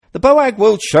The BOAG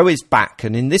World Show is back,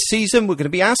 and in this season we're going to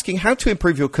be asking how to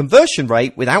improve your conversion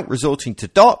rate without resorting to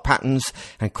dark patterns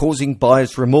and causing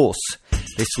buyer's remorse.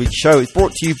 This week's show is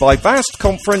brought to you by Vast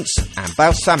Conference and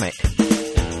Balsamic.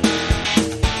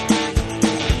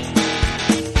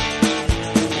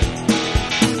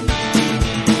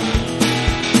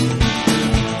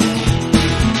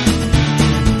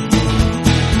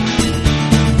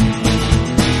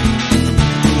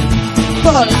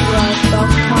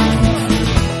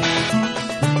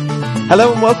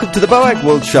 Hello and welcome to the BOAG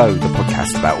World Show, the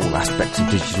podcast about all aspects of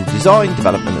digital design,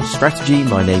 development and strategy.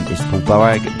 My name is Paul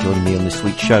Boag, and joining me on this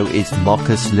week's show is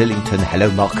Marcus Lillington.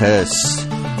 Hello, Marcus.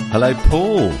 Hello,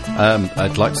 Paul.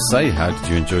 I'd like to say, how did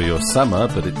you enjoy your summer?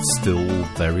 But it's still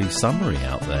very summery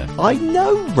out there. I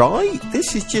know, right?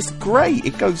 This is just great.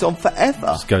 It goes on forever.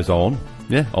 It just goes on.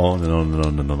 Yeah, on and on and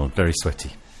on and on. Very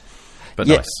sweaty, but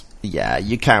nice. Yeah,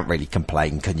 you can't really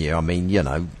complain, can you? I mean, you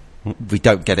know, we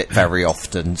don't get it very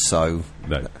often, so...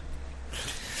 No.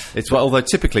 It's although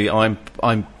typically I'm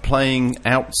playing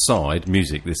outside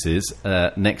music. This is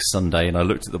next Sunday, and I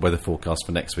looked at the weather forecast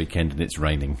for next weekend, and it's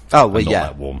raining. Oh well, yeah,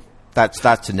 that warm.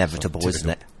 That's inevitable, isn't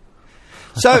it?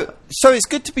 So it's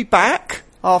good to be back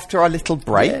after our little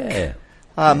break. Yeah,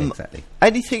 exactly.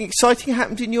 Anything exciting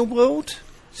happened in your world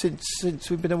since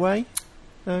we've been away?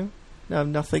 No,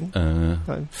 nothing. No.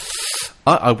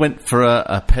 I went for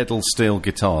a pedal steel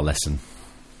guitar lesson.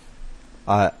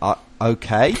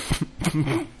 Okay.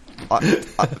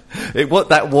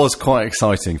 That was quite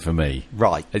exciting for me.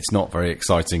 Right. It's not very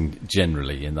exciting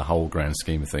generally in the whole grand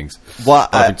scheme of things. Well,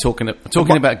 I've been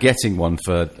talking about getting one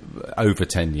for over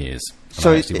 10 years.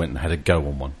 So I actually went and had a go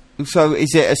on one. So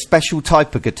is it a special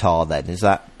type of guitar then? Is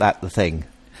that the thing?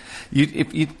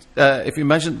 If you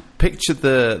picture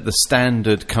the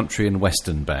standard country and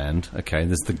western band, okay, and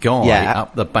there's the guy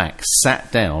up the back sat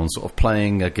down, sort of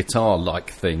playing a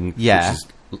guitar-like thing, which is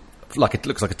it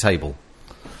looks like a table.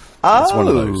 It's one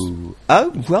of those.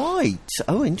 Oh, right.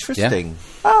 Oh, interesting. Yeah.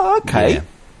 Oh, okay. Yeah.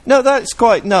 No, that's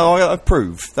quite... No, I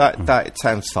approve. That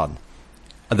sounds fun.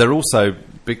 And they're also,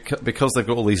 because they've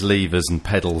got all these levers and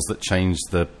pedals that change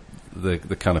the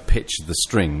kind of pitch of the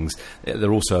strings,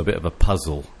 they're also a bit of a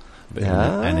puzzle.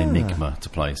 An enigma to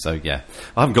play. So yeah,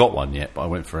 I haven't got one yet, but I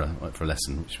went for a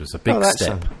lesson, which was a big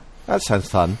step. That sounds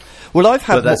fun. Well,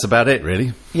 but that's about it,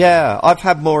 really. Yeah, I've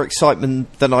had more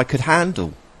excitement than I could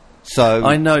handle. So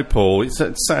I know, Paul. It's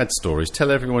sad stories.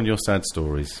 Tell everyone your sad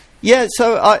stories. Yeah,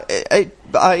 so I've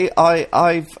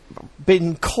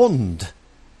been conned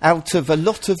out of a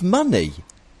lot of money.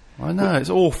 I know, it's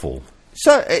awful.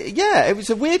 So it was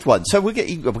a weird one. So we're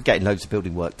getting loads of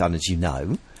building work done, as you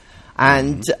know.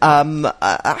 And how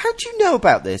do you know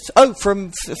about this? Oh,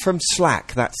 from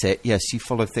Slack. That's it. Yes, you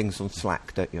follow things on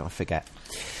Slack, don't you? I forget.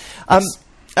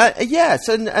 Yes,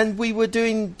 and we were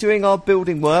doing our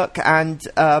building work, and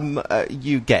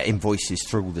you get invoices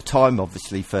through all the time,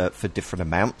 obviously for different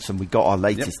amounts. And we got our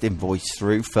latest invoice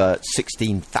through for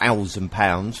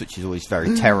 £16,000, which is always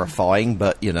very terrifying,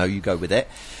 but you know, you go with it.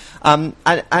 And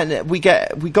we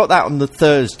got that on the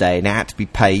Thursday, and it had to be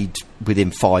paid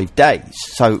within 5 days.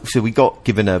 So we got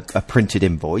given a printed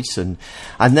invoice, and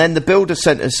then the builder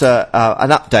sent us an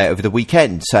update over the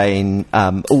weekend saying,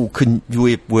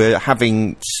 we're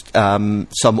having some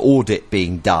audit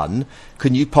being done.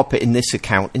 Can you pop it in this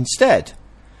account instead?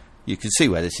 You can see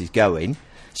where this is going.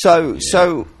 So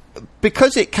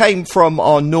because it came from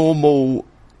our normal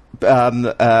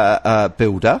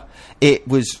builder, it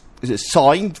was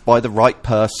signed by the right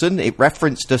person. It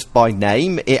referenced us by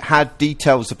name. It had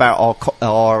details about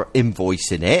our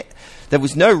invoice in it. There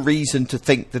was no reason to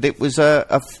think that it was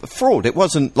a fraud. It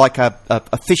wasn't like a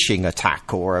phishing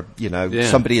attack or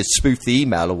somebody has spoofed the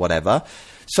email or whatever.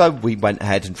 So we went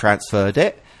ahead and transferred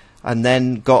it, and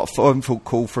then got a phone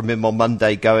call from him on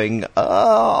Monday going,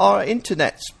 our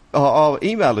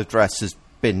email address has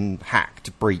been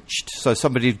breached. So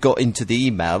somebody had got into the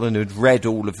email and had read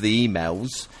all of the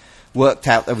emails, worked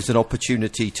out there was an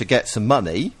opportunity to get some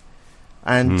money,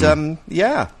 and so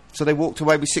they walked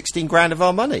away with 16 grand of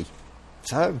our money.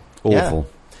 So awful.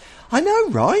 I know,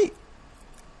 right?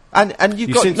 And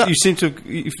you seem to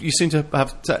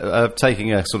have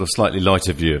taken a sort of slightly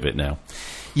lighter view of it now.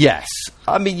 Yes,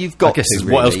 I mean you've got. I guess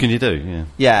to, what else can you do?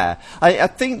 Yeah. I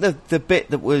think the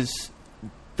bit that was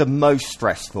the most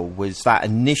stressful was that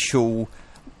initial.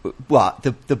 Well,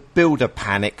 the builder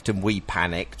panicked and we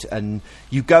panicked, and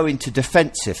you go into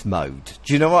defensive mode.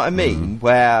 Do you know what I mean?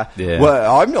 Where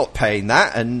I'm not paying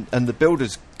that, and the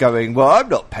builder's going, well, I'm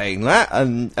not paying that,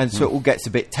 and so it all gets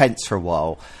a bit tense for a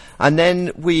while. And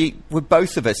then we were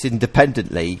both of us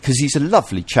independently, because he's a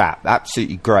lovely chap,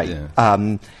 absolutely great.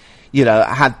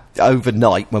 had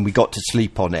overnight when we got to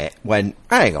sleep on it, went,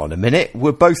 hang on a minute,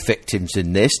 we're both victims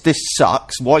in this. This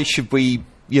sucks. Why should we,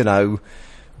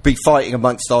 be fighting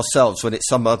amongst ourselves when it's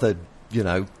some other,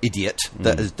 idiot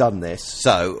that has done this?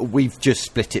 So we've just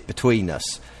split it between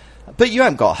us. But you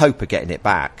haven't got hope of getting it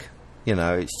back.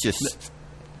 It's just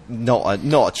not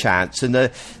a chance. And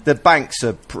the banks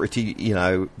are pretty,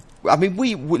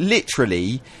 we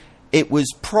literally... It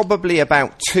was probably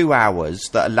about 2 hours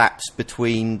that elapsed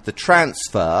between the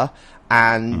transfer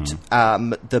and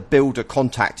the builder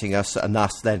contacting us and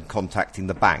us then contacting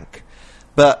the bank.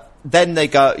 But then they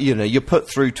go, you're put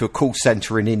through to a call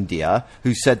centre in India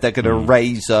who said they're going to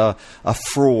raise a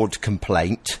fraud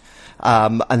complaint.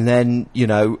 And then,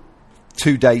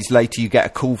 2 days later you get a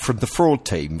call from the fraud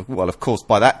team. Well, of course,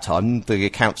 by that time, the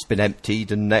account's been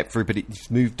emptied and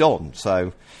everybody's moved on.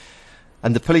 So...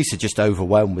 And the police are just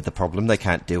overwhelmed with the problem. They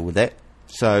can't deal with it.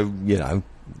 So,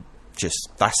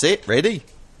 that's it, really.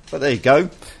 But there you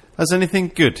go. Has anything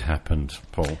good happened,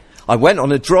 Paul? I went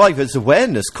on a driver's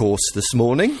awareness course this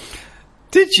morning.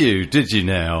 Did you? Did you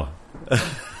now?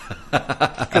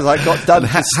 Because I got done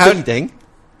for speeding.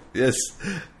 Yes.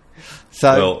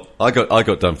 So, I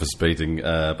got done for speeding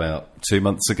about 2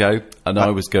 months ago, and I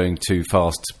was going too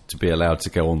fast to be allowed to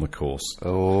go on the course.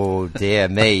 Oh, dear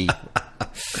me.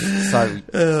 So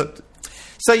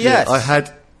yes. I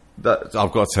had...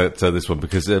 I've got to tell this one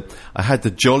because I had the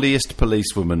jolliest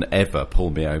policewoman ever pull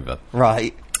me over.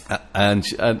 Right. And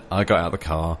I got out of the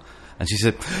car, and she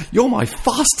said, "You're my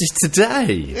fastest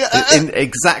today," in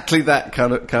exactly that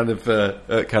kind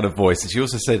of voice. And she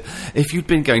also said, "If you'd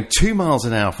been going 2 miles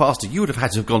an hour faster, you would have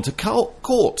had to have gone to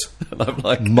court." And I'm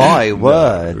like, "My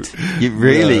word, you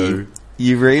really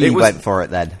went for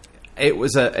it then."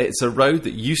 It's a road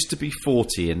that used to be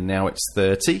 40 and now it's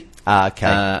 30.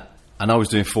 Okay. And I was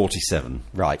doing 47.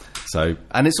 Right. So,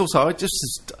 and it's also, I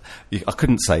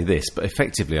couldn't say this, but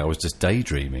effectively I was just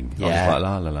daydreaming. Yeah. I was like,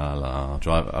 la, la, la, la,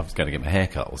 I was going to get my hair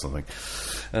cut or something.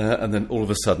 And then all of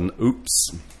a sudden,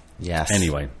 oops. Yes.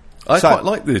 Anyway, I quite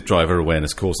like the driver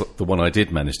awareness course, the one I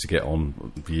did manage to get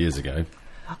on years ago.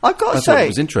 I've got to say, thought it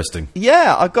was interesting.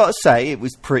 Yeah, I've got to say it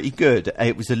was pretty good.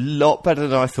 It was a lot better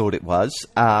than I thought it was,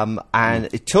 and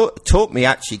it taught me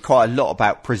actually quite a lot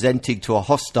about presenting to a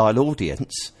hostile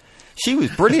audience. She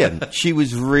was brilliant. She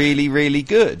was really, really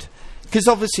good because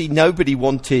obviously nobody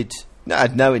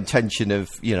had no intention of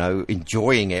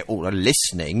enjoying it or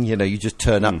listening. You just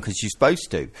turn up because you're supposed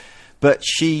to. But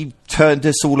she turned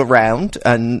us all around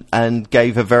and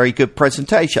gave a very good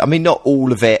presentation. I mean, not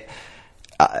all of it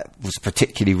was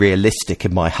particularly realistic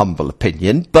in my humble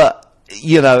opinion, but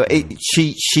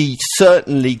she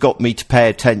certainly got me to pay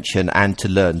attention and to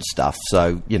learn stuff.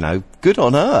 So good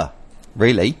on her,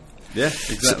 really. Yeah,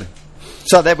 exactly.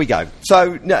 So there we go.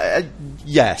 So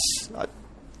yes,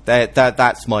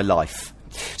 that's my life.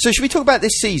 So should we talk about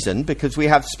this season, because we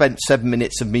have spent 7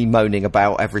 minutes of me moaning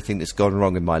about everything that's gone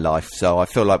wrong in my life. So I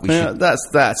feel like we should.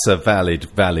 That's a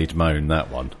valid moan. That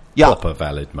one. Yeah. Proper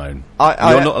valid moan. You're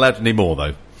not allowed any more,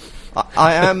 though.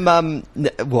 I am,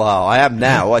 I am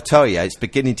now, I tell you, it's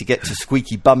beginning to get to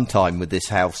squeaky bum time with this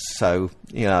house, so,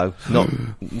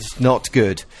 it's not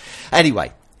good.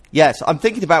 Anyway, yes, I'm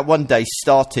thinking about one day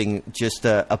starting just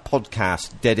a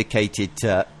podcast dedicated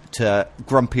to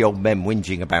grumpy old men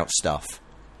whinging about stuff,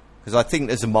 because I think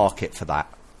there's a market for that.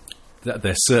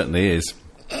 There certainly is.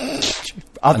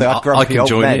 Other grumpy I can old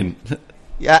join men. in.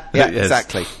 Yeah, yes.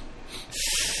 Exactly.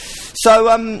 So,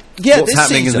 what's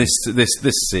happening in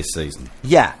this season?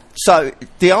 Yeah. So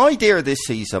the idea of this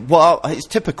season, it's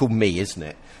typical me, isn't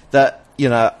it? That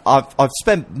I've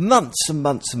spent months and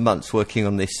months and months working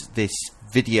on this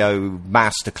video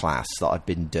masterclass that I've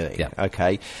been doing. Yeah.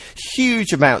 Okay,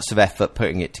 huge amounts of effort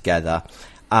putting it together.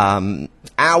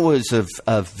 Hours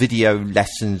of video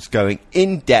lessons going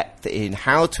in depth in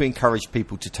how to encourage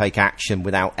people to take action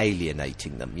without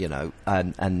alienating them.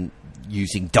 And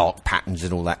using dark patterns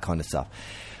and all that kind of stuff.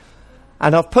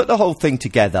 And I've put the whole thing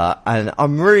together, and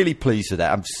I'm really pleased with it.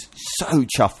 I'm so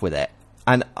chuffed with it.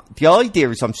 And the idea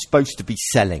is I'm supposed to be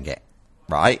selling it,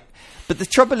 right? But the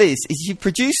trouble is you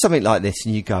produce something like this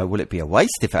and you go, will it be a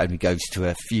waste if it only goes to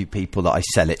a few people that I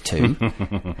sell it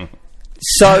to?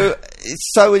 So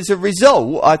as a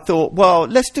result, I thought, well,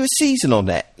 let's do a season on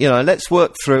it. Let's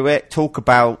work through it, talk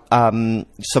about some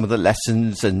of the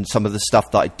lessons and some of the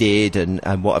stuff that I did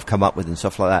and what I've come up with and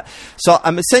stuff like that. So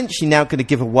I'm essentially now going to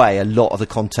give away a lot of the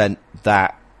content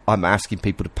that I'm asking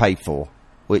people to pay for,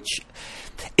 which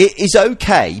it is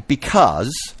okay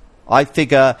because I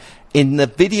figure in the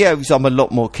videos I'm a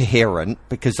lot more coherent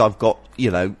because I've got,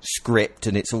 script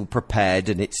and it's all prepared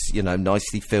and it's,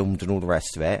 nicely filmed and all the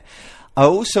rest of it. I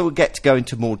also get to go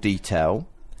into more detail.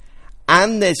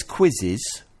 And there's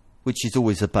quizzes, which is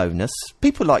always a bonus.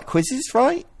 People like quizzes,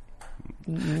 right?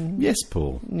 Yes,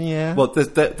 Paul. Yeah. Well, there's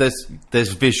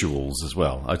visuals as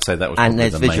well. I'd say that was And probably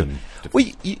there's the visual. main. Well,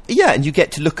 yeah, and you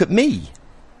get to look at me.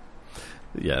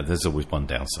 Yeah, there's always one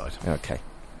downside. Okay.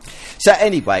 So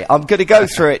anyway, I'm going to go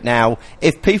through it now.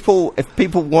 If people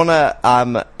want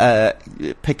to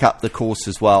pick up the course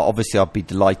as well, obviously I'd be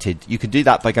delighted. You can do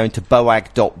that by going to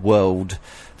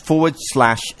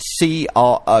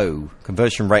boag.world/CRO,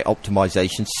 conversion rate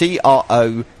optimization,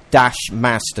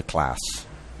 CRO-masterclass.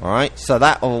 All right, so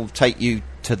that will take you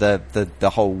to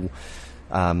the whole.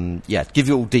 Give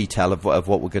you all detail of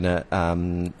what we're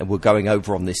we're going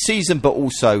over on this season, but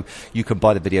also you can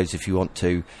buy the videos if you want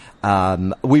to.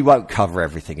 We won't cover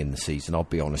everything in the season, I'll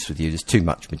be honest with you. There's too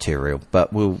much material,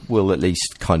 but we'll at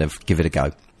least kind of give it a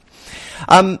go.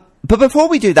 But before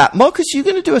we do that, Marcus, you're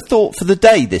going to do a thought for the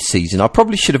day this season. I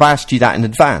probably should have asked you that in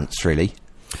advance, really.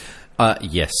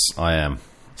 Yes, I am.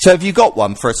 So have you got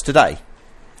one for us today?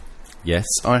 Yes,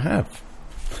 I have.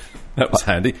 That was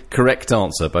handy. Correct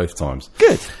answer both times.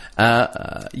 Good.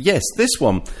 Yes, this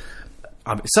one.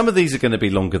 Some of these are going to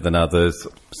be longer than others.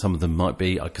 Some of them might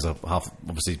be, because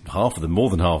obviously half of them,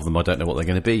 more than half of them, I don't know what they're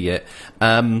going to be yet.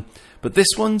 But this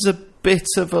one's a bit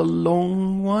of a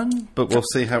long one, but we'll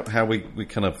see how we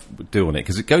kind of do on it,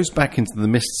 because it goes back into the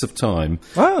mists of time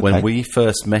when we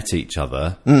first met each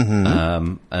other,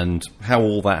 and how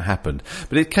all that happened.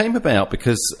 But it came about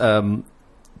because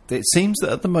it seems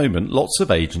that at the moment, lots of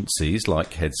agencies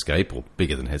like Headscape, or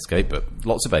bigger than Headscape, but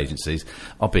lots of agencies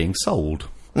are being sold.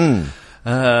 So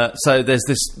there's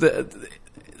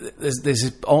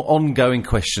this ongoing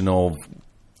question of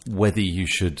whether you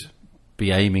should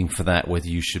be aiming for that, whether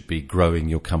you should be growing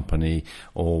your company,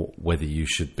 or whether you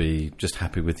should be just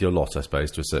happy with your lot, I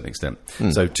suppose, to a certain extent.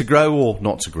 So to grow or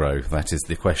not to grow, that is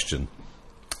the question.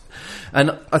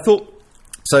 And I thought,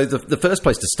 so the first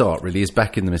place to start really is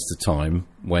back in the midst of time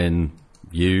when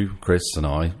you, Chris, and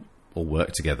I all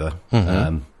worked together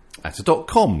at a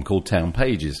 .com called Town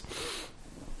Pages.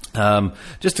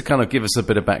 Just to kind of give us a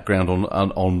bit of background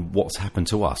on what's happened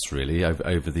to us really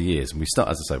over the years. And we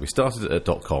started at a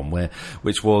 .com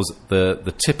which was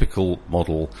the typical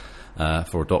model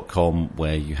for a .com,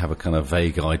 where you have a kind of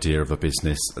vague idea of a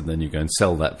business, and then you go and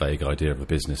sell that vague idea of a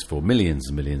business for millions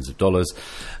and millions of dollars.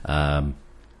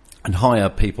 And hire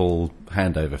people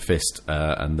hand over fist,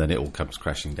 and then it all comes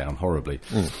crashing down horribly.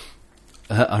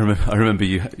 I remember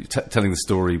you telling the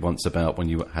story once about when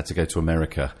you had to go to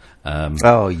America. To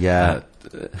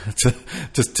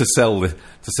sell this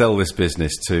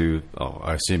business to,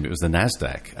 I assume it was the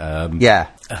NASDAQ.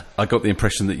 I got the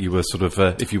impression that you were sort of,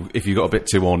 if you got a bit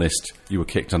too honest, you were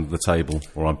kicked under the table.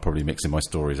 Or I'm probably mixing my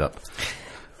stories up.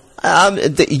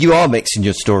 You are mixing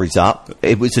your stories up.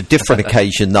 It was a different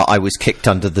occasion that I was kicked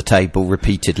under the table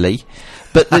repeatedly.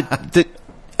 But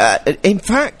in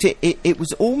fact, it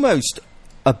was almost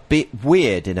a bit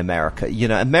weird in America. You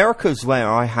know, America's where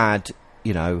I had,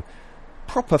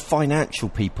 proper financial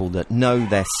people that know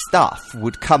their stuff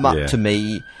would come up to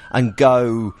me and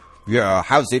go, yeah,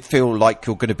 how's it feel like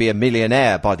you're going to be a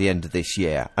millionaire by the end of this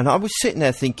year? And I was sitting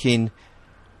there thinking,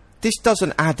 this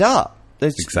doesn't add up.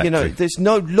 There's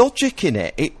no logic in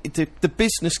it. The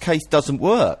business case doesn't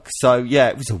work. So yeah,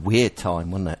 it was a weird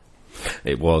time, wasn't it?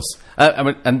 It was.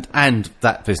 And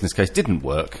that business case didn't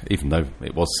work, even though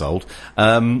it was sold.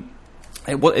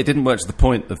 It didn't work to the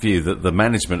point of view that the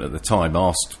management at the time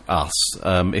asked us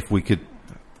if we could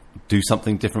do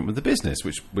something different with the business,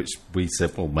 which we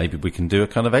said, well, maybe we can do a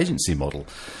kind of agency model,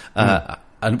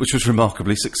 and which was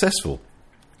remarkably successful.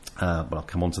 But I'll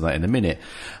come on to that in a minute.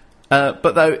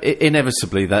 But though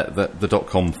inevitably the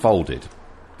 .com folded,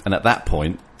 and at that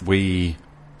point we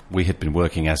had been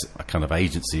working as a kind of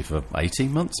agency for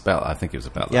 18 months. I think it was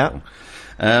about that long.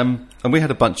 And we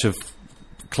had a bunch of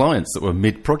clients that were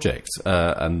mid-project,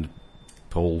 and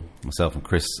Paul, myself, and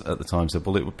Chris at the time said,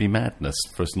 "Well, it would be madness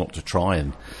for us not to try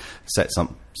and set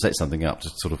something up to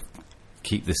sort of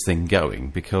keep this thing going,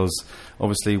 because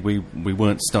obviously we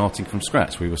weren't starting from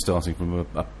scratch. We were starting from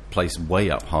a place way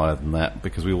up higher than that,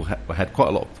 because we all had quite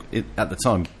a lot at the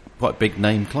time, quite big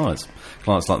name clients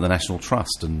like the National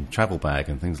Trust and Travel Bag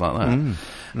and things like that.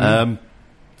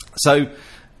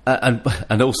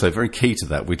 And also very key to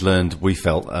that, we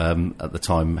felt at the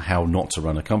time how not to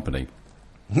run a company.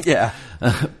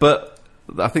 But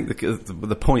I think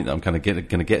the point that I'm kind of going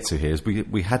to get to here is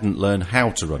we hadn't learned how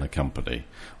to run a company.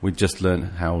 We just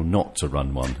learned how not to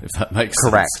run one, if that makes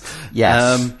sense. Correct.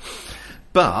 Yes.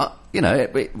 But,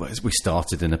 we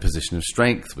started in a position of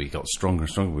strength. We got stronger and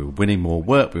stronger. We were winning more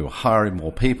work. We were hiring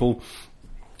more people.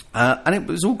 And it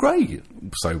was all great,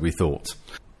 so we thought.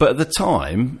 But at the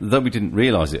time, though we didn't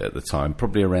realise it at the time,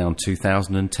 probably around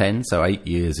 2010, so 8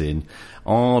 years in,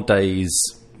 our days,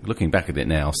 looking back at it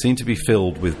now, seem to be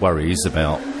filled with worries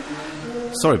about...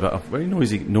 Sorry about very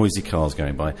noisy cars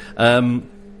going by.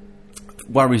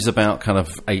 Worries about kind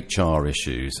of HR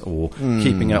issues or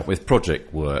keeping up with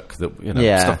project work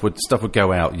that stuff would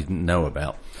go out you didn't know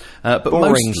about. But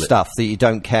boring stuff that you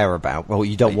don't care about, well,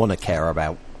 you don't want to care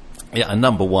about. Yeah, and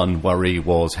number one worry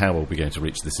was, how are we going to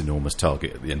reach this enormous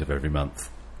target at the end of every month?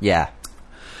 Yeah.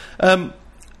 And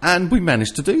we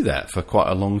managed to do that for quite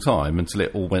a long time until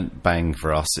it all went bang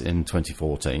for us in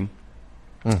 2014.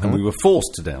 And we were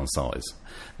forced to downsize,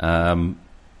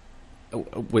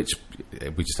 which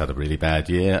we just had a really bad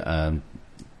year, and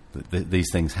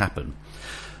these things happen.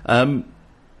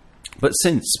 But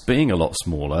since being a lot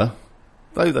smaller...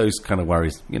 Though those kind of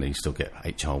worries, you still get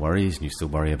HR worries and you still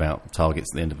worry about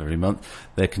targets at the end of every month,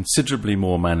 they're considerably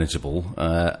more manageable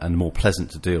and more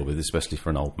pleasant to deal with, especially for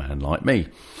an old man like me.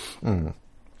 And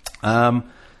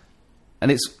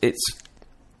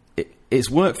it's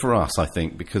worked for us, I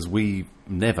think, because we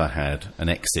never had an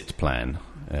exit plan,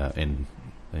 in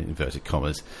inverted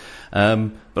commas.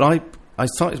 But I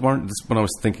started wondering, when I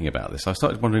was thinking about this, I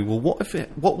started wondering, well,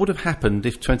 what would have happened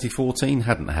if 2014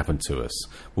 hadn't happened to us?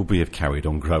 Would we have carried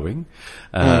on growing?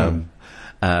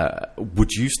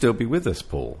 Would you still be with us,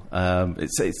 Paul?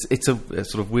 It's a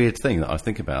sort of weird thing that I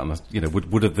think about. And,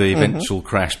 would have the eventual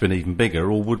crash been even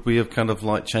bigger, or would we have kind of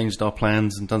like changed our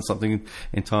plans and done something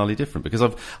entirely different? Because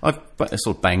I've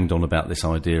sort of banged on about this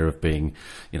idea of being,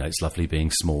 it's lovely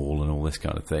being small and all this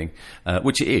kind of thing,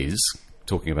 which it is.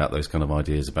 Talking about those kind of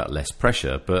ideas about less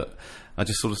pressure, but I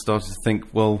just sort of started to think,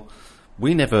 well,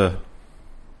 we were never,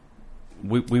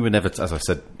 as I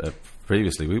said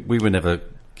previously, we were never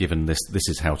given this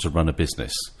is how to run a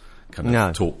business kind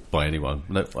of talk by anyone.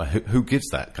 No, who gives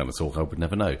that kind of talk? I would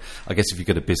never know. I guess if you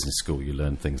go to business school, you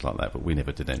learn things like that, but we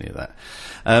never did any of that.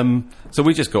 So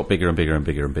we just got bigger and bigger and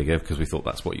bigger and bigger because we thought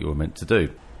that's what you were meant to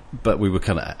do. But we were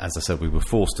kind of, as I said, we were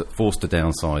forced to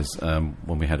downsize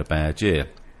when we had a bad year.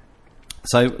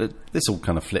 So this all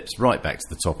kind of flips right back to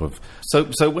the top of...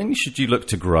 So when should you look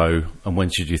to grow, and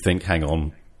when should you think, hang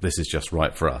on, this is just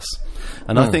right for us?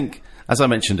 And I think, as I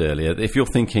mentioned earlier, if you're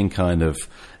thinking kind of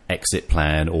exit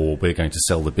plan or we're going to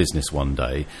sell the business one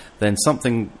day, then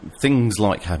things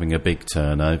like having a big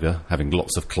turnover, having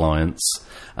lots of clients,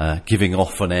 giving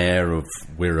off an air of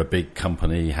we're a big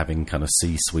company, having kind of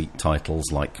C-suite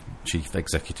titles like Chief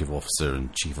Executive Officer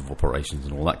and Chief of Operations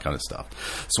and all that kind of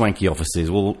stuff, swanky offices,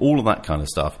 all of that kind of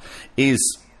stuff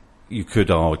is, you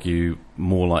could argue,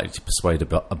 more likely to persuade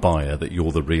a buyer that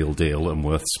you're the real deal and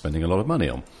worth spending a lot of money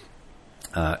on.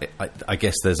 I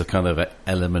guess there's a kind of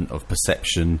element of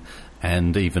perception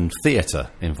and even theatre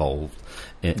involved.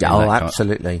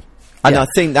 Absolutely. And I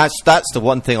think that's the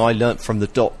one thing I learnt from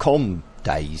the .com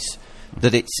days,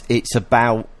 that it's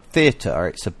about theatre,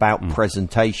 it's about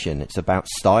presentation, it's about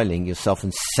styling yourself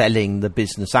and selling the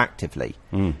business actively.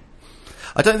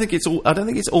 I don't think it's all.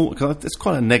 Cause it's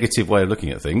quite a negative way of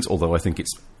looking at things. Although I think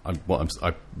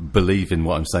I believe in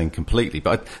what I'm saying completely.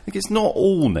 But I think it's not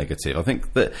all negative. I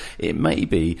think that it may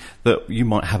be that you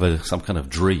might have some kind of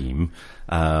dream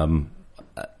of,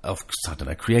 I don't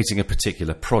know, creating a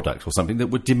particular product or something that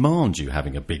would demand you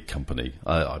having a big company.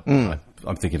 I'm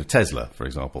thinking of Tesla, for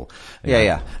example.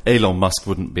 Elon Musk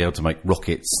wouldn't be able to make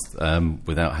rockets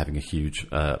without having a huge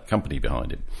company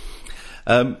behind him.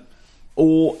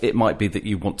 Or it might be that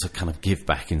you want to kind of give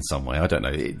back in some way. I don't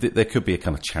know. There could be a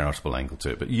kind of charitable angle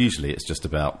to it, but usually it's just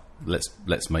about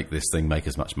let's make this thing make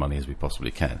as much money as we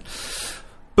possibly can.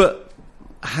 But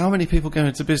how many people go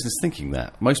into business thinking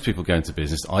that? Most people go into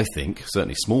business, I think,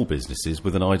 certainly small businesses,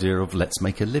 with an idea of let's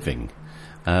make a living.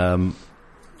 So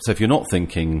if you're not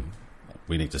thinking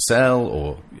we need to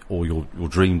sell, or your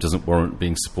dream doesn't warrant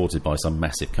being supported by some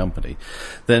massive company,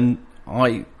 then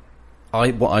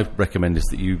what I recommend is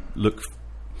that you look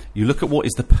at what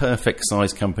is the perfect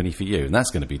size company for you, and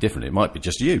that's going to be different. It might be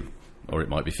just you, or it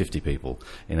might be 50 people.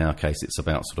 In our case, it's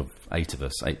about sort of 8 to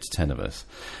 10 of us.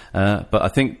 But I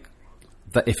think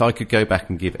that if I could go back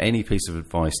and give any piece of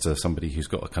advice to somebody who's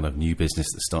got a kind of new business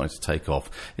that's starting to take off,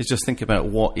 is just think about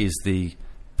what is the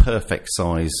perfect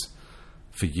size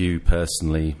for you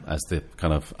personally as the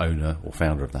kind of owner or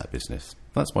founder of that business.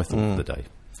 That's my thought of the day.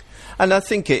 And I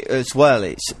think it's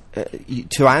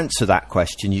to answer that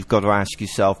question, you've got to ask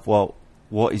yourself, well,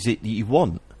 what is it that you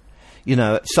want?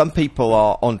 Some people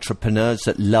are entrepreneurs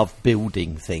that love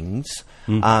building things.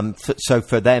 So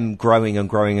for them, growing and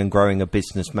growing and growing a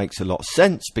business makes a lot of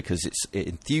sense because it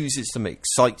enthuses them, it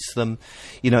excites them.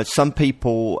 Some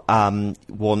people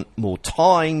want more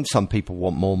time, some people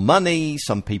want more money,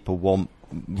 some people want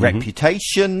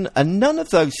reputation, and none of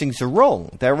those things are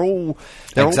wrong. They're all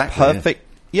perfect.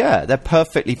 Yeah, they're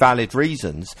perfectly valid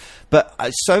reasons. But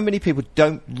so many people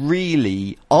aren't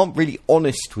really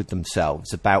honest with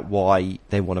themselves about why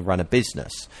they want to run a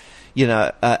business,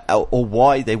 or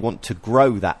why they want to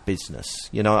grow that business.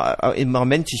 In my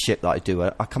mentorship that I do,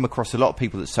 I come across a lot of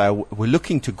people that say, we're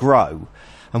looking to grow.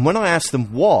 And when I ask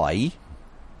them why,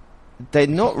 they're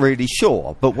not really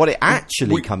sure. But what it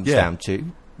actually comes down to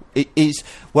is,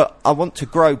 I want to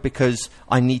grow because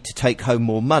I need to take home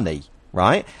more money.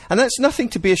 Right? And that's nothing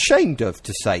to be ashamed of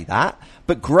to say that,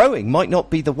 but growing might not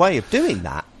be the way of doing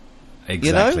that.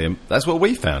 Exactly. And that's what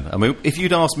we found. I mean, if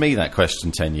you'd asked me that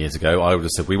question 10 years ago, I would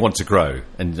have said, we want to grow.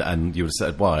 And you would have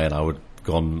said, why? And I would have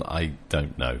gone, I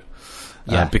don't know.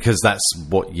 Because that's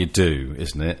what you do,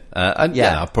 isn't it?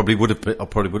 I probably would have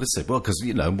said, well, because,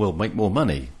 we'll make more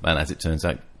money. And as it turns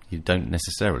out, you don't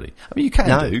necessarily. I mean, you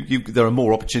can do. There are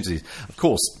more opportunities. Of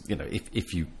course,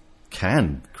 if you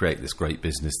can create this great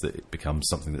business that it becomes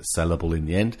something that's sellable in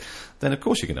the end, then of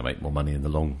course you're going to make more money in the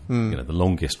the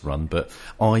longest run. But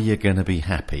are you going to be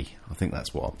happy? I think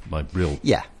that's what my real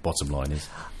bottom line is.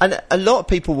 And a lot of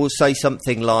people will say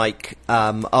something like,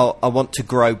 I want to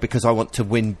grow because I want to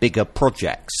win bigger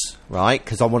projects, right?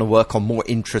 Because I want to work on more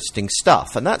interesting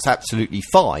stuff. And that's absolutely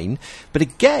fine. But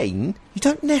again, you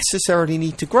don't necessarily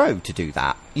need to grow to do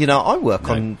that. I work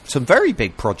on some very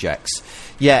big projects,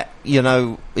 yet,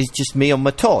 it's just me on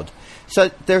my Todd. So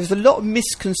there's a lot of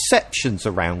misconceptions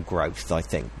around growth, I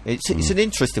think. It's an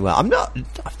interesting one.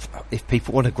 If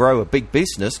people want to grow a big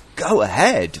business, go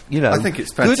ahead. I think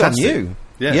it's fantastic. Good on you.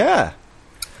 Yeah.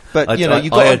 But, you've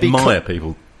got to admire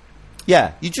people.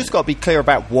 Yeah, you just got to be clear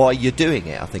about why you're doing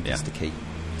it, I think is the key.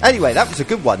 Anyway, that was a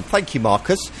good one. Thank you,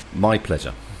 Marcus. My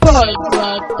pleasure.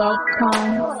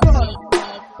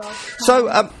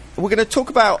 So, we're going to talk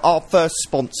about our first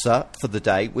sponsor for the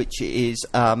day, which is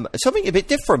something a bit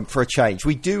different for a change.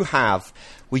 We do have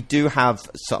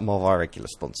some of our regular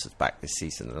sponsors back this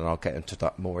season, and I'll get into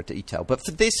that more detail. But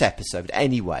for this episode,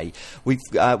 anyway, we've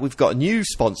got a new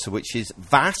sponsor, which is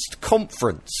Vast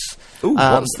Conference. Ooh,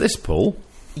 what's this, Paul?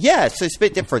 Yeah, so it's a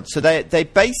bit different. So they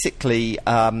basically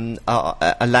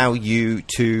allow you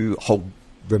to hold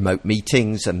remote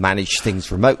meetings and manage things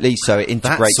remotely, so it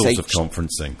integrates that sort of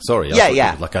conferencing. Sorry,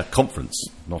 like a conference,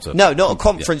 not a a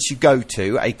conference you go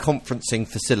to, a conferencing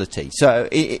facility. So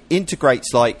it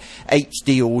integrates like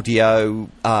HD audio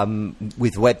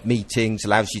with web meetings,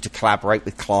 allows you to collaborate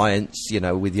with clients,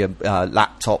 with your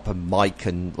laptop and mic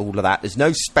and all of that. There's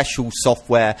no special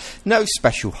software, no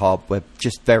special hardware,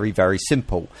 just very, very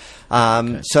simple.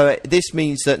 So this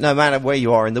means that no matter where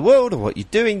you are in the world or what you're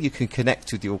doing, you can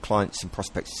connect with your clients and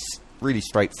prospects. Really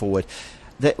straightforward,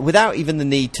 without even the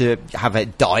need to have a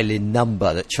dial-in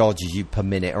number that charges you per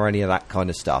minute or any of that kind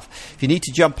of stuff. If you need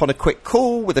to jump on a quick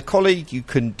call with a colleague, you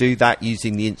can do that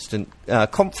using the instant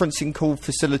conferencing call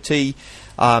facility.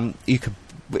 And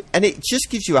it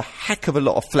just gives you a heck of a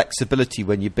lot of flexibility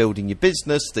when you're building your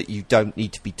business, that you don't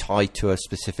need to be tied to a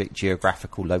specific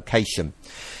geographical location.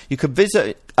 You can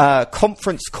visit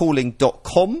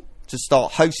conferencecalling.com to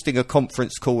start hosting a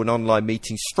conference call and online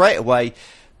meeting straight away.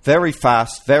 Very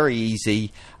fast, very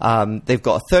easy. They've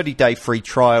got a 30-day free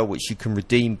trial, which you can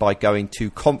redeem by going to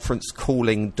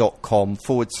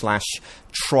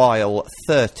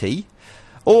conferencecalling.com/trial30.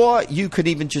 Or you could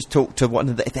even just talk to one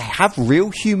of they have real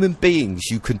human beings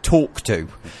you can talk to,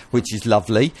 which is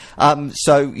lovely.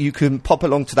 So you can pop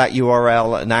along to that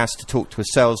URL and ask to talk to a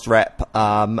sales rep.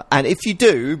 And if you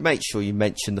do, make sure you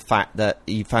mention the fact that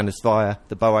you found us via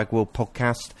the BOAG World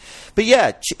podcast. But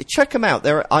yeah, check them out.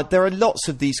 There are lots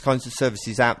of these kinds of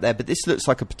services out there, but this looks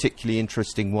like a particularly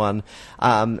interesting one.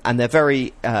 And they're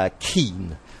very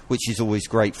keen, which is always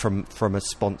great from a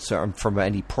sponsor and from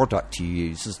any product you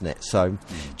use, isn't it? So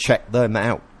check them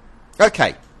out.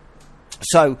 Okay,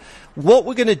 so what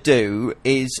we're going to do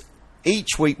is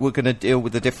each week we're going to deal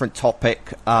with a different topic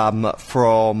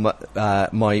from my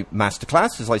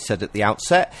masterclass, as I said at the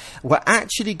outset. We're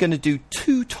actually going to do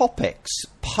 2 topics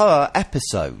per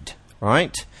episode,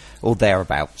 right? Or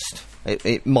thereabouts.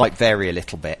 It might vary a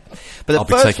little bit. But I'll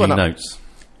be taking notes.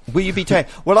 Will you be taking?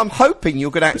 Well, I'm hoping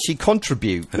you're going to actually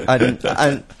contribute,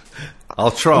 and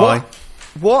I'll try.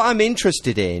 What I'm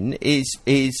interested in is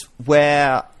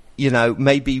where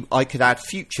maybe I could add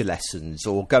future lessons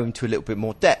or go into a little bit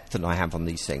more depth than I have on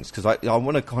these things, because I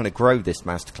want to kind of grow this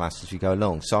masterclass as we go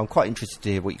along. So I'm quite interested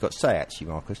to hear what you've got to say, actually,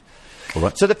 Marcus. All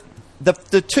right. So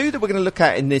the two that we're going to look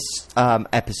at in this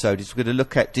episode is we're going to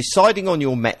look at deciding on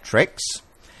your metrics,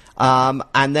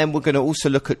 and then we're going to also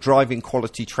look at driving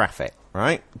quality traffic,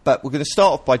 right? But we're going to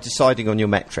start off by deciding on your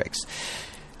metrics.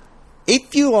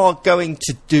 If you are going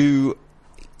to do...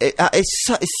 It's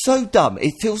so dumb.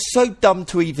 It feels so dumb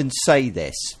to even say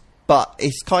this, but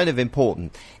it's kind of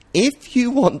important. If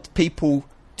you want people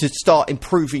to start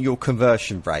improving your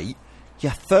conversion rate,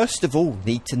 you first of all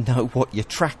need to know what you're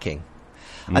tracking.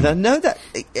 And I know that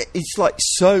it's like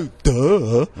so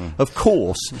duh, of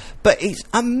course, but it's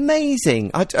amazing.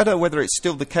 I don't know whether it's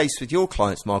still the case with your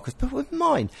clients, Marcus, but with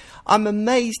mine, I'm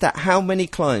amazed at how many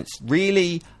clients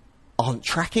really aren't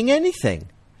tracking anything.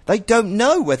 They don't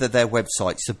know whether their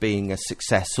websites are being a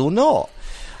success or not.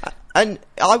 And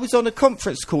I was on a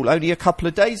conference call only a couple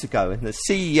of days ago, and the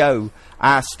CEO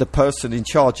asked the person in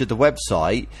charge of the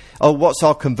website, what's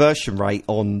our conversion rate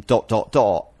on ...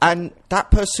 And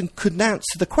that person couldn't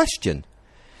answer the question.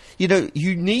 That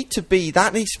needs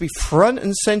to be front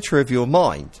and center of your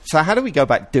mind. So how do we go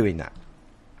about doing that?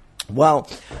 Well,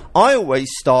 I always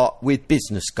start with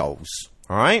business goals.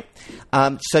 All right.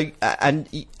 And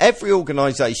every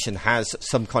organisation has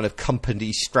some kind of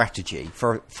company strategy.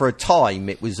 For a time,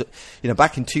 it was,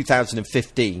 back in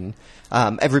 2015,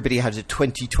 everybody had a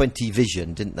 2020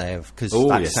 vision, didn't they? Because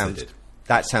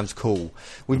that sounds cool.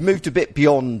 We've moved a bit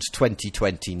beyond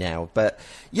 2020 now, but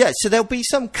yeah. So there'll be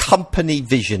some company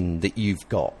vision that you've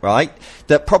got, right?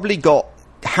 That probably got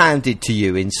handed to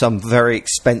you in some very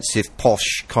expensive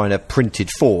posh kind of printed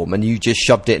form, and you just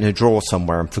shoved it in a drawer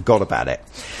somewhere and forgot about it.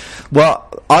 Well,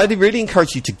 I'd really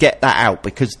encourage you to get that out,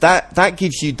 because that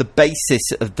gives you the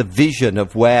basis of the vision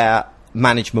of where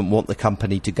management want the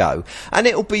company to go. And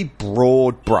it'll be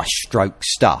broad brushstroke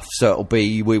stuff. So it'll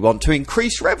be, we want to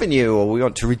increase revenue, or we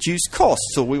want to reduce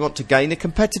costs, or we want to gain a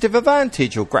competitive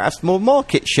advantage, or grasp more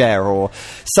market share, or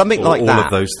something like that. All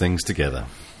of those things together.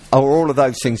 Or all of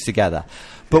those things together.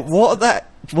 But we want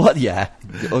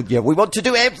to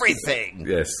do everything.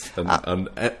 Yes, and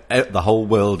the whole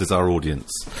world is our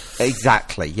audience.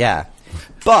 Exactly, yeah.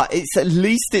 But at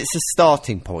least it's a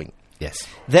starting point. Yes.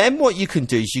 Then what you can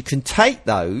do is you can take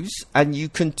those and you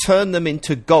can turn them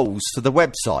into goals for the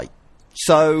website.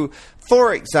 So,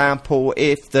 for example,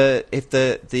 if the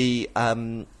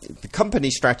company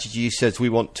strategy says we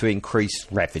want to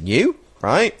increase revenue,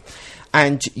 right?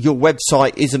 And your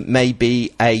website isn't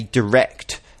maybe a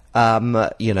direct,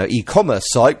 e-commerce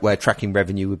site where tracking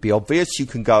revenue would be obvious. You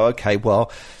can go, okay, well,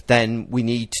 then we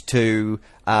need to,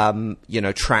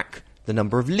 track the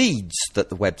number of leads that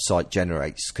the website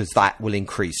generates, because that will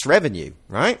increase revenue,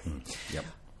 right? Yep.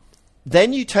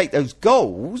 Then you take those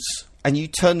goals and you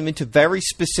turn them into very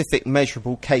specific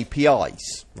measurable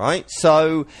KPIs, right?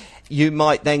 So you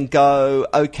might then go,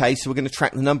 okay, so we're going to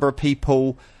track the number of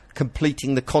people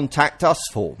completing the contact us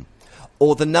form,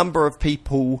 or the number of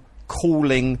people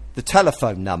calling the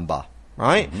telephone number,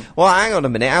 right? Mm-hmm. Well, hang on a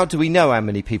minute. How do we know how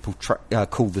many people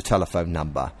call the telephone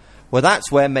number? Well,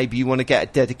 that's where maybe you want to get a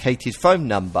dedicated phone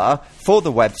number for the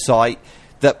website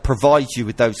that provides you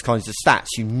with those kinds of stats.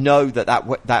 You know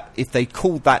that if they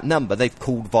called that number, they've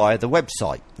called via the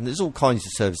website. And there's all kinds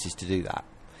of services to do that.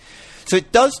 So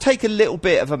it does take a little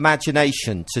bit of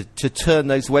imagination to turn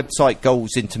those website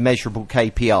goals into measurable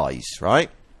KPIs, right?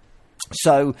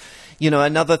 So,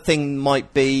 another thing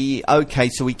might be, okay,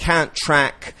 so we can't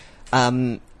track, how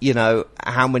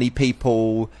many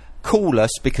people call us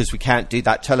because we can't do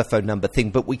that telephone number thing,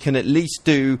 but we can at least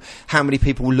do how many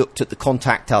people looked at the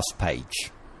Contact Us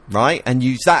page, right? And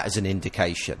use that as an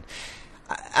indication.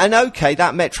 And okay,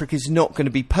 that metric is not going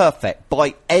to be perfect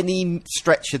by any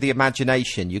stretch of the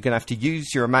imagination. You're going to have to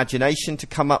use your imagination to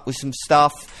come up with some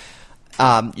stuff.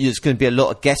 There's going to be a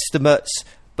lot of guesstimates,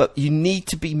 but you need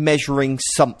to be measuring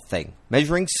something.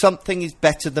 Measuring something is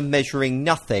better than measuring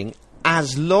nothing,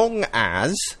 as long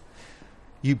as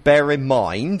you bear in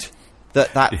mind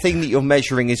that thing that you're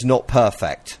measuring is not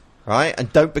perfect, right?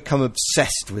 And don't become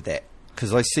obsessed with it,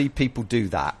 because I see people do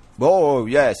that. Oh,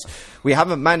 yes, we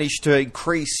haven't managed to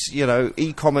increase,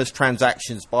 e-commerce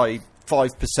transactions by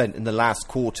 5% in the last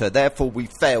quarter. Therefore, we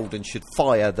failed and should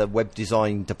fire the web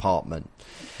design department.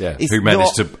 Yeah, who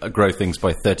managed to grow things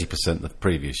by 30% the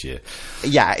previous year.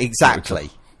 Yeah,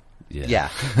 exactly. Yeah.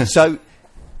 So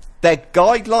their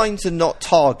guidelines are not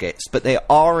targets, but they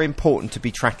are important to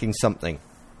be tracking something.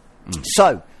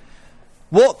 So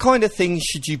what kind of things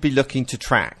should you be looking to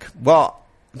track? Well,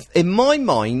 in my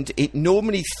mind, it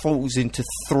normally falls into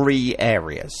 3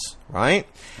 areas, right?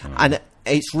 And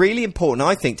it's really important,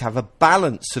 I think, to have a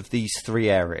balance of these three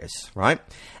areas, right?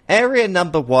 Area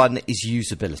number one is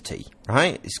usability,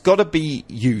 right? It's got to be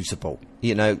usable.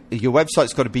 You know, your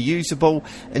website's got to be usable,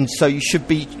 and so you should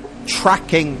be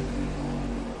tracking...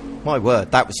 My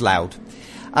word, that was loud.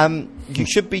 You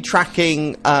should be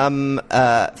tracking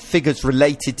figures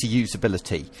related to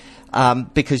usability.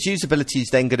 Because usability is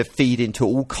then going to feed into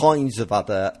all kinds of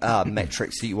other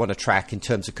metrics that you want to track in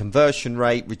terms of conversion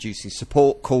rate, reducing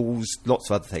support calls, lots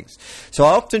of other things. So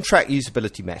I often track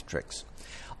usability metrics.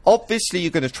 Obviously,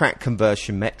 you're going to track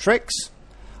conversion metrics,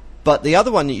 but the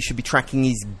other one that you should be tracking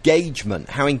is engagement,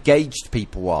 how engaged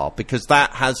people are, because that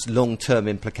has long-term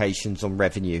implications on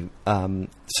revenue.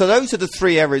 So those are the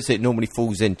three areas it normally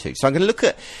falls into. So I'm going to look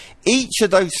at each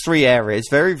of those three areas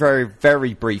very, very,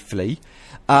 very briefly.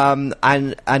 And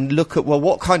look at, well,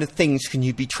 what kind of things can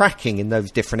you be tracking in those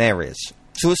different areas?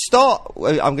 So we'll start,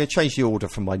 I'm going to change the order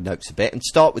from my notes a bit and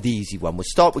start with the easy one. We'll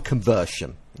start with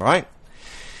conversion, right?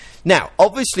 Now,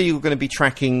 obviously, you're going to be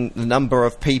tracking the number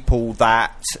of people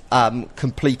that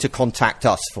complete a Contact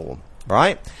Us form,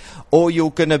 right? Or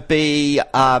you're going to be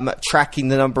tracking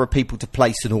the number of people to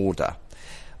place an order.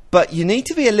 But you need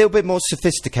to be a little bit more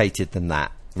sophisticated than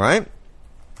that, right?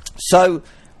 So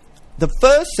the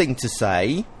first thing to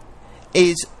say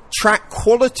is track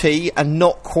quality and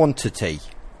not quantity,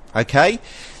 okay?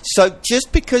 So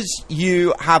just because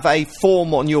you have a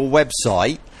form on your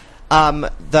website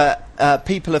that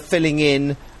people are filling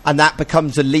in and that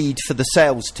becomes a lead for the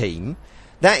sales team,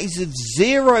 that is of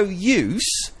zero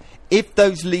use if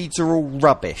those leads are all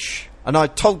rubbish. And I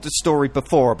told the story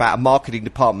before about a marketing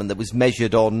department that was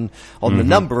measured on the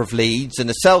number of leads, and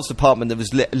a sales department that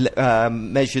was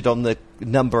measured on the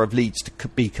number of leads to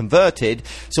be converted.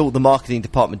 So all the marketing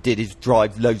department did is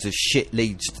drive loads of shit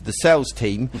leads to the sales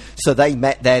team, so they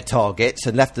met their targets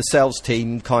and left the sales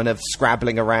team kind of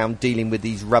scrabbling around dealing with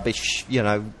these rubbish,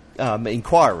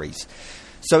 inquiries.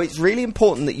 So it's really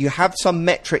important that you have some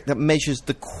metric that measures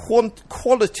the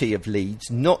quality of leads,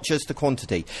 not just the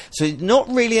quantity. So it's not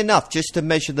really enough just to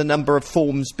measure the number of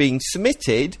forms being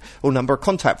submitted or number of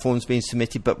contact forms being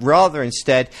submitted, but rather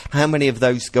instead how many of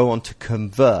those go on to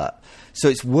convert. So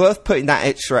it's worth putting that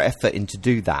extra effort in to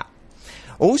do that.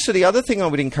 Also, the other thing I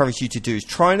would encourage you to do is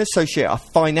try and associate a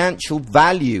financial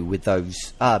value with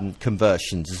those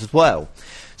conversions as well.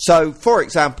 So, for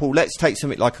example, let's take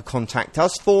something like a Contact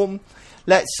Us form.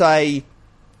 Let's say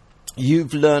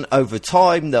you've learned over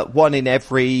time that 1 in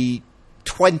every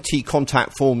 20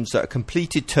 contact forms that are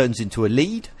completed turns into a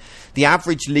lead. The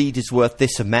average lead is worth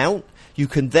this amount. You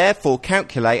can therefore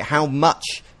calculate how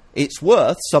much it's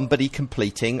worth somebody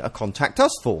completing a Contact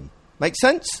Us form. Make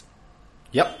sense?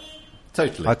 Yep,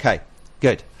 totally. Okay,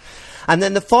 good. And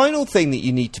then the final thing that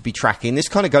you need to be tracking, this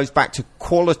kind of goes back to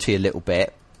quality a little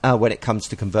bit when it comes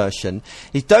to conversion,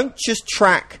 is don't just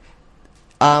track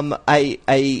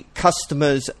a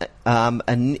customer's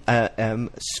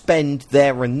spend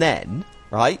there and then,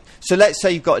 right? So let's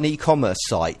say you've got an e-commerce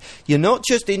site. You're not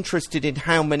just interested in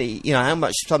how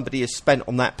much somebody has spent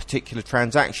on that particular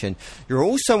transaction. You're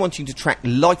also wanting to track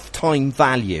lifetime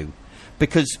value,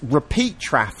 because repeat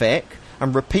traffic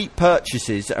and repeat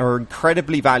purchases are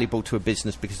incredibly valuable to a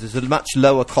business because there's a much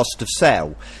lower cost of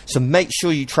sale. So make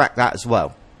sure you track that as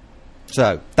well.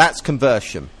 So that's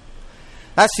conversion.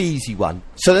 That's the easy one.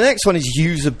 So the next one is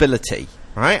usability,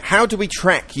 right? How do we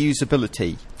track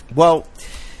usability? Well,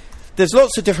 there's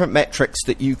lots of different metrics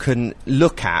that you can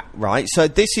look at, right? So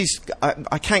this is,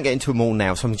 I can't get into them all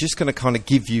now, so I'm just going to kind of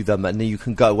give you them and then you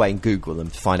can go away and Google them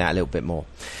to find out a little bit more.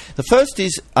 The first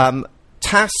is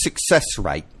task success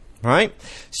rate, right?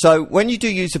 So when you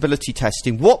do usability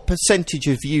testing, what percentage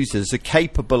of users are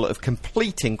capable of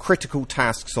completing critical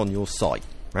tasks on your site?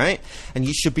 Right? And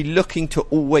you should be looking to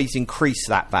always increase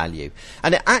that value.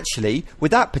 And actually,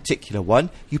 with that particular one,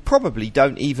 you probably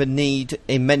don't even need,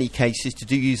 in many cases, to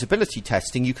do usability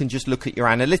testing. You can just look at your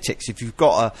analytics. If you've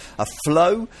got a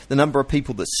flow, the number of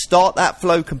people that start that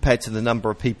flow compared to the number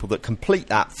of people that complete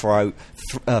that flow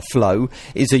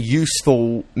is a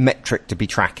useful metric to be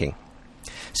tracking.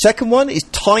 Second one is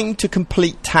time to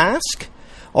complete task.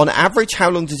 On average, how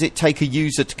long does it take a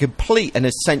user to complete an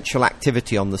essential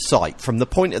activity on the site? From the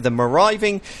point of them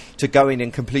arriving to going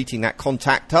and completing that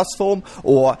Contact Us form,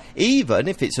 or even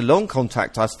if it's a long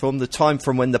Contact Us form, the time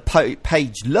from when the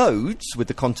page loads with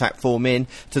the contact form in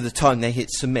to the time they hit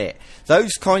submit.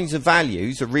 Those kinds of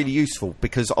values are really useful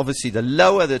because obviously the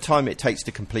lower the time it takes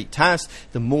to complete tasks,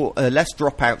 the less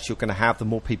dropouts you're going to have, the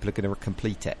more people are going to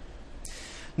complete it.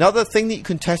 Another thing that you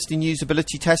can test in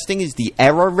usability testing is the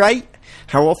error rate.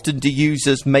 How often do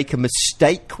users make a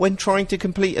mistake when trying to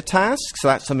complete a task? So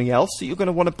that's something else that you're going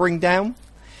to want to bring down.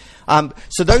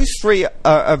 So those three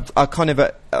are kind of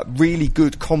a really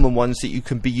good common ones that you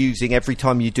can be using every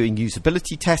time you're doing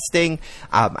usability testing,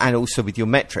 and also with your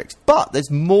metrics. But there's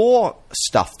more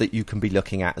stuff that you can be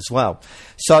looking at as well.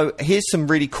 So here's some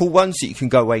really cool ones that you can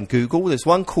go away and Google. There's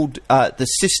one called the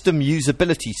System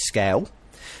Usability Scale,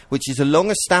 which is a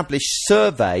long-established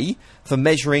survey for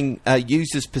measuring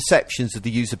users' perceptions of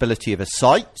the usability of a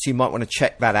site. So you might want to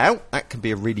check that out. That can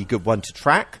be a really good one to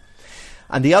track.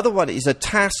 And the other one is a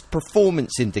task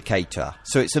performance indicator.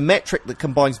 So it's a metric that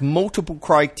combines multiple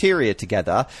criteria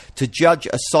together to judge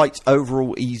a site's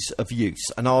overall ease of use.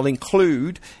 And I'll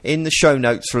include in the show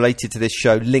notes related to this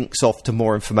show links off to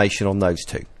more information on those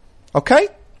two. Okay?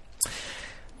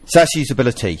 So that's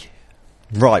usability.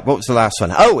 Right, what was the last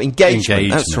one? Oh, engagement.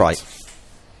 That's right.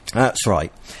 That's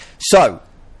right. So,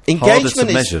 engagement harder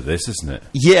to measure this, isn't it?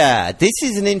 Yeah, this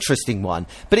is an interesting one.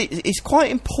 But it's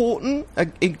quite important,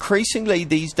 increasingly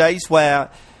these days, where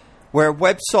a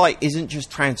website isn't just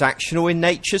transactional in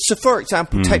nature. So, for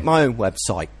example, take my own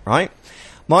website, right?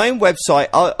 My own website,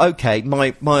 okay,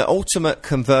 my ultimate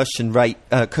conversion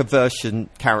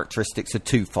characteristics are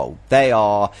twofold. They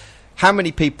are how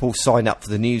many people sign up for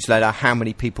the newsletter, how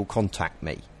many people contact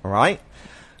me, all right?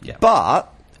 Yeah.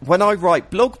 But when I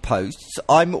write blog posts,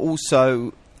 I'm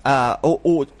also, I'm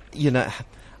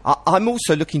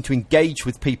also looking to engage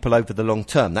with people over the long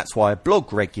term. That's why I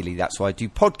blog regularly. That's why I do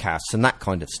podcasts and that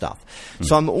kind of stuff.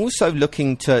 So I'm also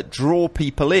looking to draw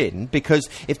people in, because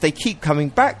if they keep coming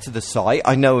back to the site,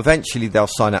 I know eventually they'll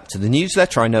sign up to the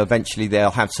newsletter. I know eventually they'll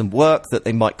have some work that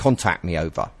they might contact me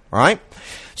over, right?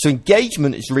 So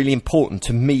engagement is really important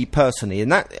to me personally.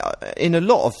 And that, in a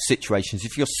lot of situations,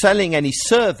 if you're selling any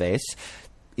service,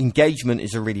 engagement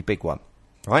is a really big one,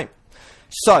 right?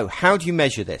 So how do you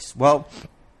measure this? Well,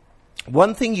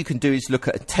 one thing you can do is look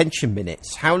at attention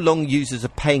minutes, how long users are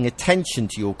paying attention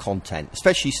to your content,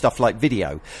 especially stuff like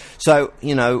video. So,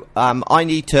 I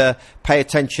need to pay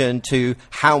attention to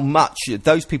how much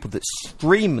those people that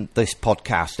stream this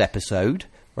podcast episode,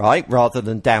 right, rather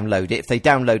than download it. If they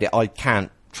download it, I can't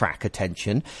track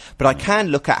attention, but I can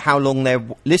look at how long they're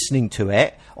listening to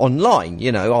it online.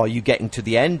 Are you getting to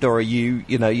the end, or are you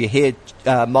hear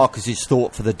Marcus's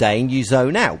thought for the day and you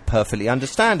zone out? Perfectly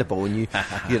understandable, and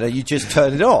you just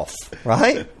turn it off,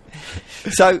 right?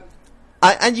 So,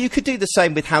 and you could do the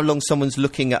same with how long someone's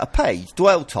looking at a page.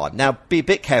 Dwell time. Now, be a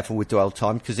bit careful with dwell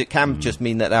time, because it can just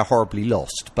mean that they're horribly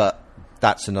lost, but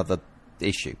that's another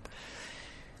issue.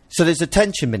 So there's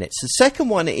attention minutes. The second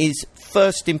one is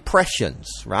first impressions,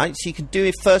 right? So you can do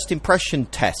first impression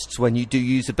tests when you do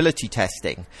usability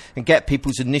testing and get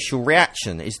people's initial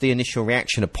reaction. Is the initial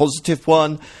reaction a positive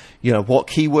one? What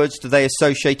keywords do they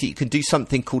associate it? You can do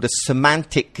something called a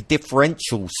semantic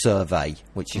differential survey,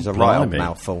 which is a right old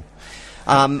mouthful.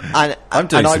 I'm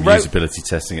doing some usability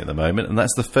testing at the moment, and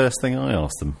that's the first thing I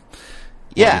ask them.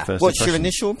 Yeah, what's your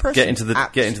initial impression?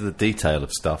 Get into the detail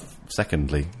of stuff.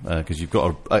 Secondly, because you've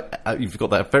got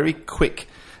that very quick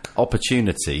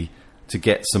opportunity to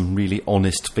get some really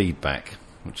honest feedback,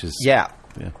 which is yeah.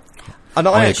 And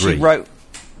I actually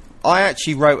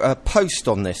wrote a post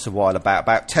on this a while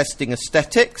about testing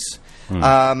aesthetics,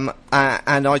 and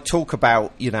I talk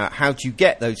about how do you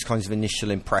get those kinds of initial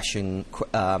impression,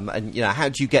 and how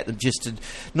do you get them just to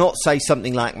not say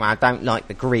something like, well, I don't like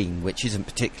the green, which isn't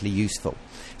particularly useful.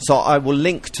 So I will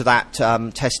link to that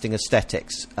testing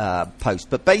aesthetics post.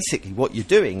 But basically what you're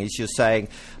doing is you're saying,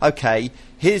 okay,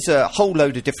 here's a whole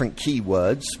load of different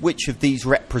keywords. Which of these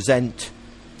represent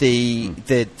the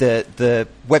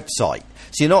website?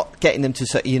 So you're not getting them to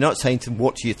say, you're not saying to them,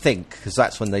 what do you think? Because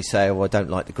that's when they say, oh, I don't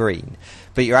like the green.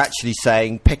 But you're actually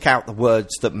saying, pick out the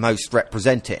words that most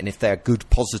represent it. And if they're good,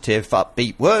 positive,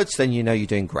 upbeat words, then you're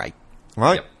doing great.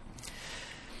 Right? Yep.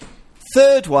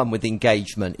 Third one with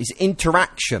engagement is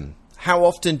interaction. How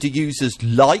often do users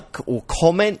like or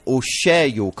comment or share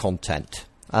your content?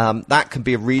 That can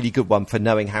be a really good one for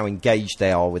knowing how engaged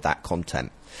they are with that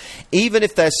content. Even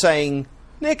if they're saying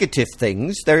negative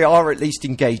things, they are at least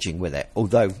engaging with it,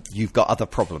 although you've got other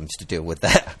problems to deal with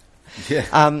there.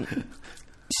 Yeah.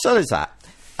 So there's that.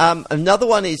 Another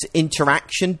one is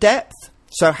interaction depth.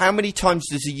 So how many times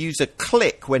does a user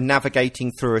click when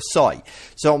navigating through a site?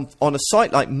 So on a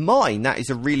site like mine, that is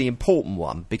a really important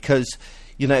one, because,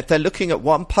 if they're looking at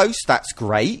one post, that's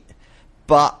great,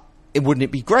 but wouldn't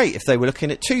it be great if they were looking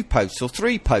at 2 posts or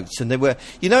 3 posts, and they were,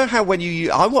 how when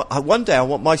one day I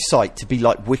want my site to be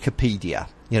like Wikipedia,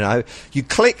 You know, you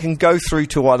click and go through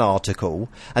to one article,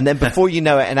 and then before you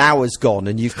know it, an hour's gone,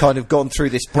 and you've kind of gone through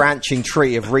this branching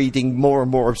tree of reading more and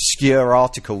more obscure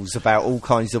articles about all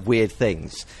kinds of weird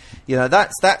things. You know,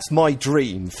 that's my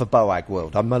dream for BOAG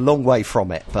World. I'm a long way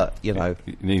from it, but, you know.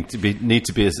 You need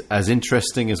to be as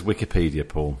interesting as Wikipedia,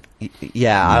 Paul.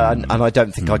 Yeah, and I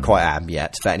don't think I quite am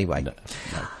yet, but anyway. No.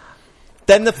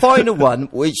 Then the final one,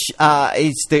 which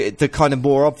is the kind of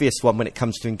more obvious one when it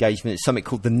comes to engagement, is something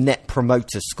called the Net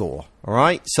Promoter Score. All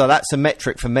right, so that's a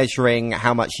metric for measuring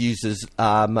how much users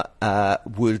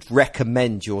would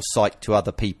recommend your site to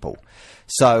other people.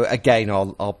 So again,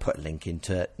 I'll put a link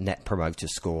into Net Promoter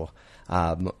Score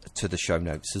to the show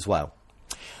notes as well.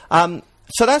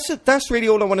 So that's really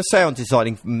all I want to say on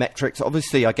designing metrics.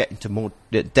 Obviously, I get into more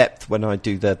depth when I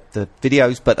do the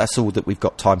videos, but that's all that we've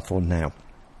got time for now.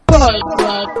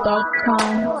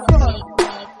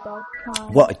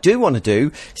 What I do want to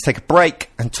do is take a break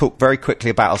and talk very quickly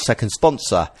about our second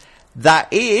sponsor. That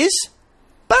is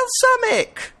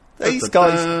Balsamiq. These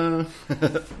guys...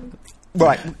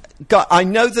 Right. I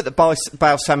know that the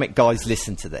Balsamiq guys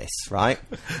listen to this, right?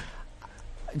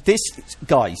 This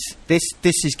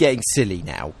is getting silly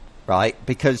now, right?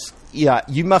 Because... yeah,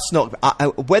 you must not...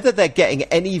 whether they're getting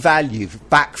any value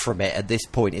back from it at this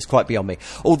point is quite beyond me.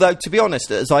 Although, to be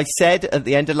honest, as I said at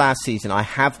the end of last season, I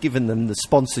have given them the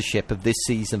sponsorship of this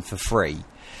season for free.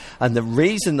 And the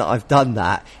reason that I've done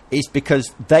that is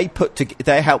because they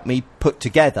helped me put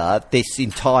together this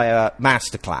entire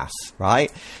masterclass,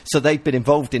 right? So they've been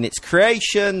involved in its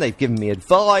creation. They've given me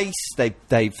advice.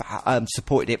 They've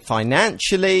supported it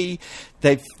financially.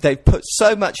 They've put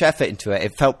so much effort into it.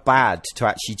 It felt bad to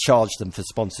actually charge them for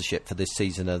sponsorship for this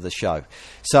season of the show.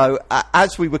 So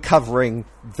as we were covering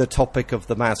the topic of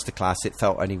the masterclass, it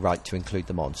felt only right to include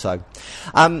them on. So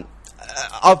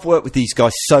I've worked with these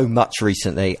guys so much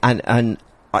recently, and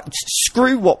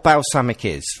screw what Balsamiq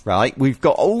is, right? We've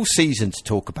got all season to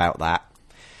talk about that.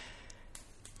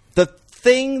 The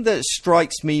thing that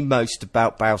strikes me most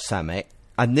about Balsamiq,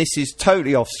 and this is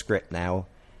totally off script now,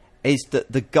 is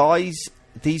that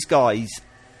these guys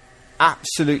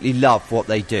absolutely love what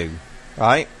they do,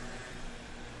 right?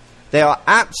 They are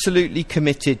absolutely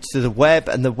committed to the web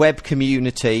and the web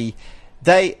community.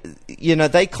 They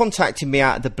contacted me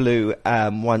out of the blue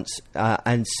once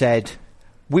and said,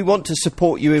 we want to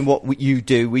support you in what you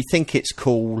do. We think it's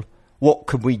cool. What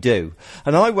can we do?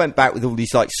 And I went back with all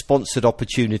these like sponsored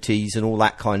opportunities and all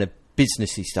that kind of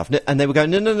businessy stuff. And they were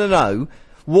going, no.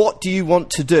 What do you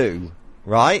want to do?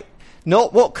 Right?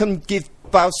 Not what can give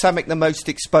Balsamiq the most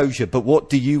exposure, but what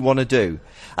do you want to do?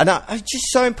 And I'm just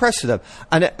so impressed with them.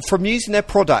 And from using their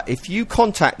product, if you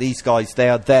contact these guys, they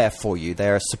are there for you. They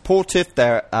are supportive.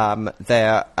 They're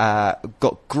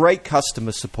got great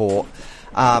customer support,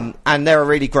 and they're a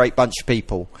really great bunch of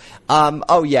people.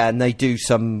 And they've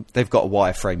got a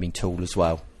wireframing tool as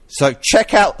well. So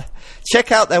check out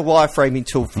their wireframing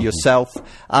tool for yourself.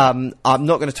 I'm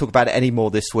not going to talk about it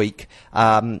anymore this week.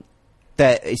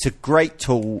 It's a great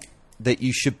tool that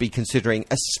you should be considering,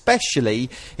 especially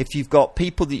if you've got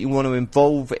people that you want to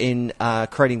involve in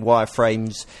creating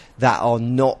wireframes that are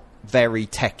not very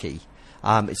techy.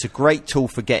 It's a great tool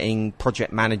for getting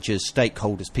project managers,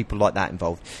 stakeholders, people like that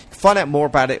involved. You can find out more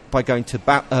about it by going to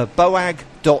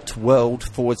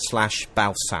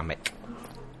boag.world/Balsamiq.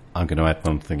 I'm going to add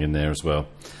one thing in there as well.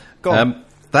 Go on.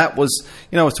 That was,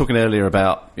 I was talking earlier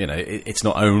about, it's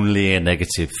not only a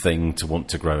negative thing to want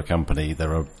to grow a company.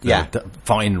 There are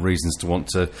fine reasons to want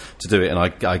to do it. And I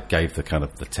gave the kind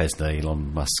of the Tesla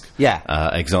Elon Musk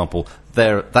example.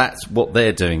 That's what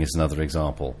they're doing is another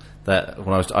example. That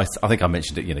when I think I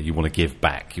mentioned it. You want to give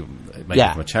back, maybe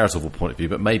from a charitable point of view,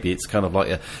 but maybe it's kind of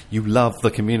like you love the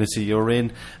community you're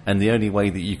in, and the only way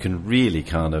that you can really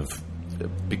kind of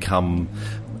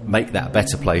make that a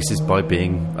better place is by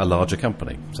being a larger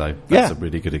company. So that's a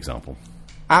really good example.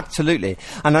 Absolutely.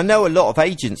 And I know a lot of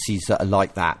agencies that are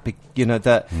like that,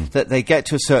 that they get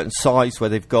to a certain size where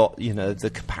they've got,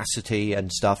 the capacity and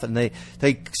stuff, and they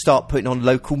start putting on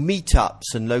local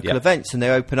meetups and local events, and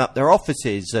they open up their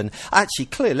offices. And actually,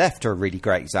 Clear Left are a really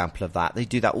great example of that. They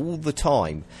do that all the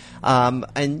time. And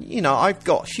I've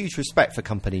got huge respect for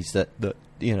companies that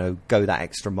go that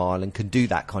extra mile and can do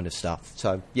that kind of stuff.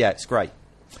 So, it's great.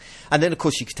 And then, of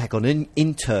course, you can take on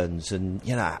interns and,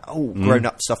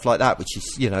 grown-up stuff like that, which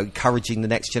is, encouraging the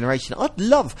next generation. I'd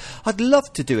love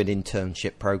to do an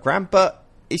internship program, but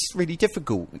it's really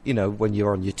difficult, when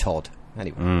you're on your Todd.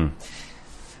 Anyway.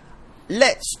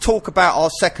 Let's talk about our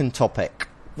second topic,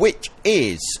 which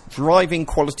is driving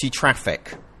quality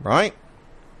traffic, right?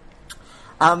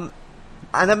 And,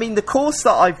 I mean, the course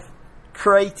that I've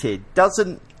created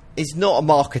doesn't is not a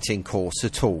marketing course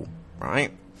at all,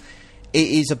 right? It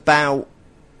is about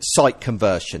site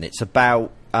conversion. It's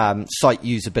about site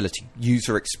usability,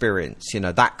 user experience,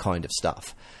 that kind of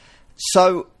stuff.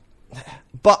 So,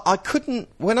 but I couldn't,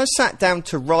 when I sat down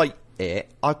to write it,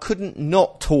 I couldn't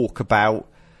not talk about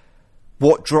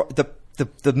what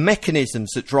the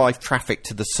mechanisms that drive traffic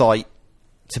to the site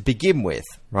to begin with,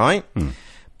 right?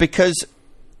 Because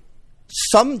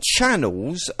some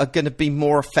channels are going to be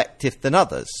more effective than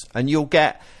others, and you'll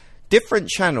get different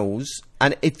channels.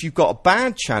 And if you've got a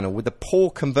bad channel with a poor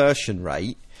conversion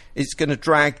rate, it's going to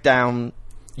drag down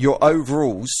your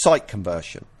overall site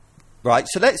conversion, right?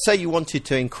 So let's say you wanted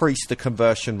to increase the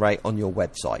conversion rate on your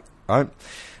website, right?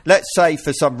 Let's say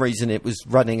for some reason it was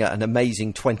running at an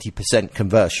amazing 20%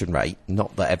 conversion rate.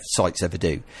 Not that sites ever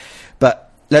do,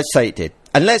 but let's say it did.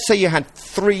 And let's say you had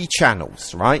 3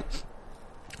 channels, right?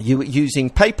 You were using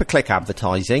pay-per-click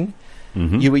advertising,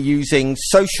 you were using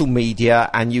social media,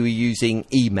 and you were using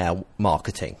email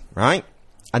marketing, right?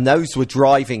 And those were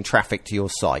driving traffic to your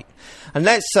site. And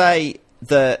let's say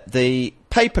the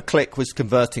pay-per-click was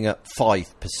converting at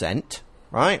 5%,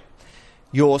 right?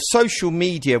 Your social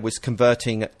media was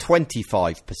converting at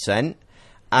 25%,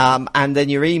 and then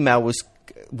your email was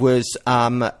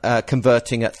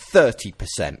converting at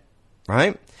 30%,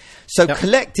 right? So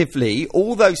collectively,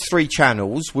 all those 3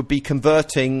 channels would be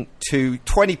converting to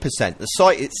 20%. The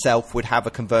site itself would have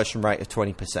a conversion rate of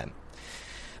 20%.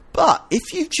 But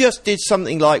if you just did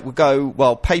something like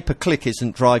pay-per-click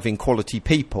isn't driving quality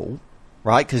people,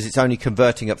 right, because it's only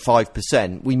converting at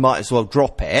 5%, we might as well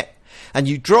drop it. And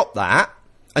you drop that,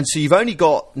 and so you've only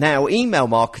got now email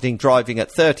marketing driving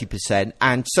at 30%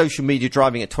 and social media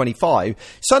driving at 25%.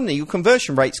 Suddenly your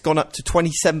conversion rate's gone up to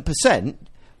 27%.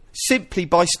 Simply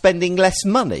by spending less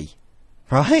money,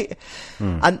 right?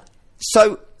 And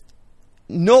so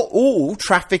not all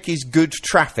traffic is good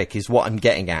traffic is what I'm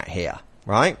getting at here,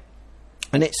 right?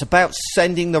 And it's about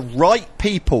sending the right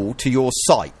people to your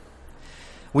site.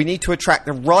 We need to attract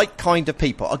the right kind of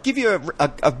people. I'll give you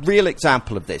a real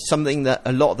example of this, something that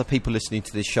a lot of the people listening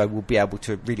to this show will be able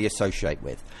to really associate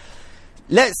with.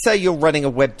 Let's say you're running a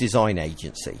web design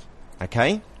agency,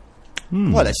 okay?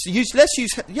 Well, let's use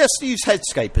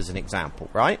Headscape as an example,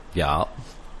 right? Yeah.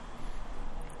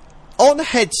 On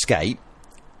Headscape,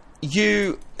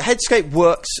 Headscape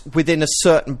works within a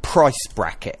certain price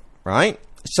bracket, right?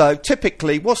 So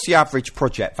typically, what's the average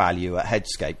project value at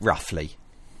Headscape, roughly?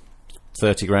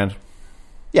 30 grand.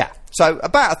 Yeah, so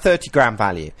about a 30 grand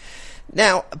value.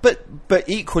 Now, but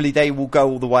equally, they will go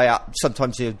all the way up.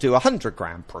 Sometimes they'll do a 100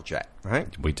 grand project, right?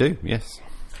 We do, yes.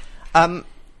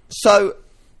 So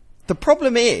the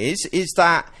problem is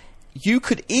that you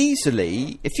could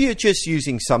easily, if you're just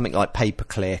using something like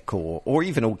pay-per-click or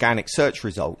even organic search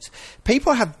results,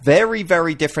 people have very,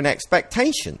 very different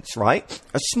expectations, right?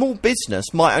 A small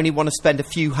business might only want to spend a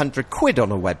few £100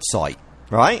 on a website,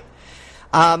 right?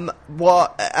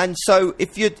 And so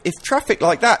if traffic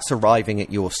like that's arriving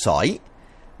at your site,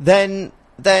 then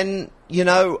they're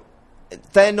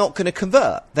not going to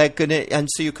convert. And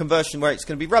so your conversion rate's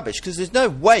going to be rubbish, because there's no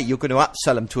way you're going to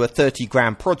upsell them to a 30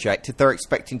 grand project if they're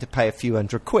expecting to pay a few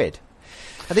 £100.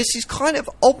 And this is kind of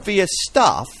obvious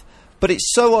stuff, but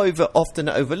it's so often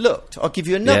overlooked. I'll give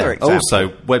you another example.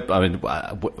 Also,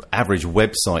 average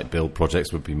website build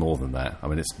projects would be more than that. I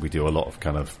mean, we do a lot of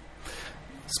kind of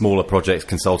smaller projects,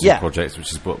 consulting projects,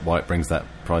 which is why it brings that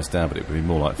price down, but it would be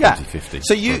more like 50-50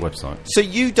 for a website. So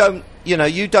you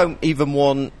don't even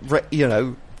want,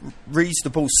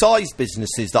 reasonable sized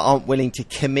businesses that aren't willing to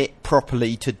commit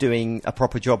properly to doing a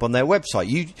proper job on their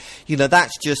website.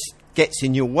 That's just gets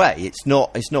in your way. It's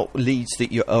not leads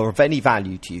that are of any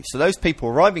value to you. So those people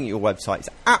arriving at your website is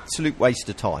an absolute waste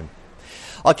of time.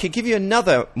 I could give you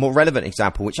another more relevant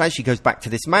example, which actually goes back to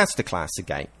this masterclass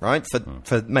again, right?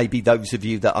 For maybe those of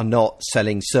you that are not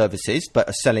selling services, but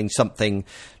are selling something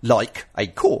like a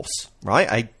course, right?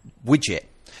 A widget.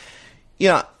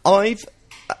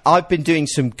 I've been doing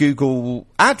some Google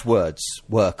AdWords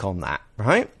work on that,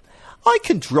 right? I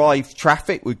can drive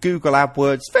traffic with Google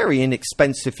AdWords very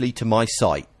inexpensively to my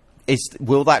site.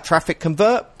 Will that traffic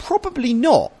convert? Probably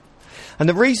not. And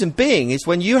the reason being is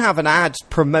when you have an ad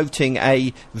promoting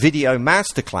a video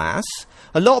masterclass,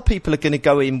 a lot of people are going to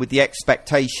go in with the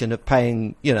expectation of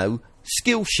paying,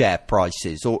 Skillshare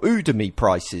prices or Udemy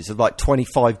prices of like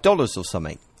 $25 or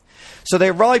something. So they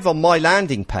arrive on my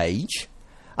landing page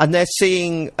and they're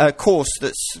seeing a course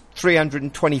that's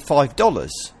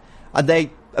 $325 and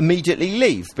they immediately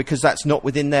leave because that's not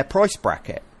within their price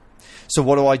bracket. So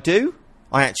what do?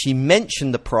 I actually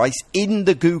mention the price in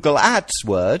the Google Ads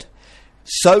word,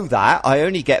 so that I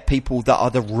only get people that are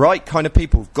the right kind of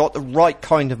people, who've got the right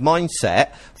kind of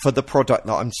mindset for the product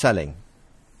that I'm selling.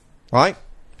 Right?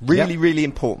 Really, really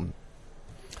important.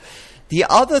 The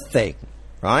other thing,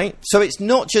 right? So it's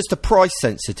not just a price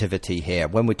sensitivity here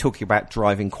when we're talking about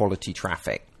driving quality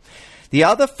traffic. The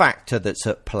other factor that's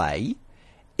at play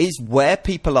is where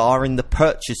people are in the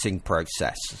purchasing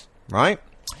process, right?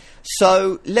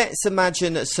 So let's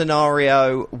imagine a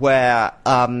scenario where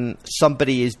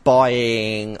somebody is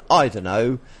buying, I don't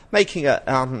know, making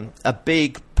a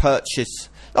big purchase,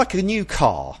 like a new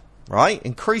car, right?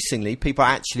 Increasingly, people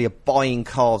actually are buying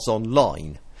cars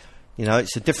online. You know,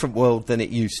 it's a different world than it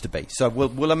used to be. So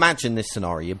we'll imagine this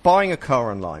scenario. You're buying a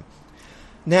car online.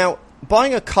 Now,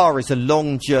 buying a car is a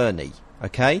long journey,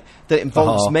 okay, that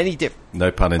involves many different...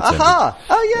 No pun intended.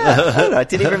 Oh, yeah. I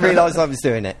didn't even realise I was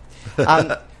doing it.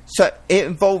 So it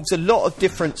involves a lot of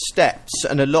different steps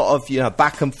and a lot of,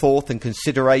 back and forth and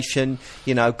consideration,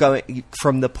 going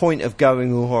from the point of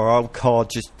going, our old car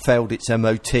just failed its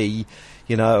MOT,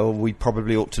 we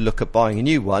probably ought to look at buying a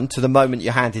new one, to the moment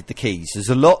you handed the keys. There's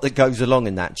a lot that goes along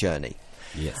in that journey.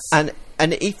 Yes. And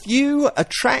if you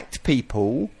attract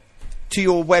people to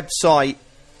your website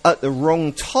at the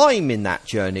wrong time in that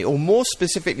journey, or more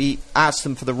specifically ask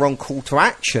them for the wrong call to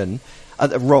action at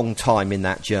the wrong time in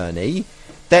that journey,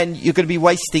 then you're going to be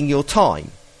wasting your time,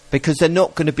 because they're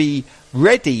not going to be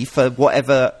ready for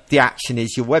whatever the action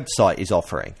is your website is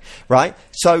offering, right?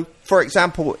 So, for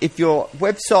example, if your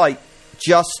website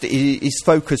just is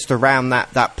focused around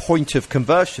that point of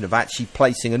conversion of actually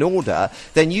placing an order,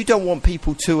 then you don't want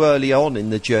people too early on in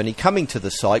the journey coming to the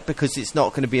site, because it's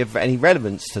not going to be of any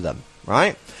relevance to them,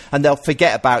 right? And they'll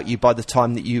forget about you by the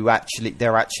time that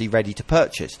they're actually ready to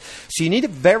purchase. So you need a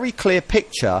very clear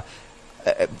picture.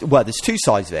 Well, there's two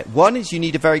sides of it. One is you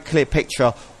need a very clear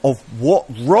picture of what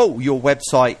role your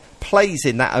website plays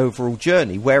in that overall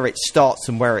journey, where it starts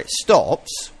and where it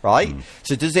stops, right?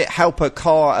 So does it help a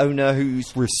car owner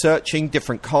who's researching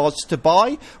different cars to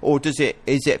buy, or is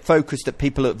it focused at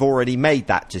people that have already made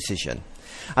that decision?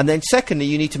 And then secondly,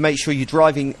 you need to make sure you're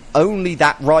driving only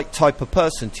that right type of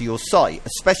person to your site,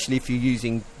 especially if you're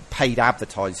using paid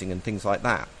advertising and things like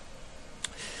that.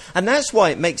 And that's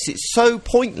why it makes it so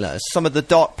pointless, some of the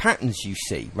dark patterns you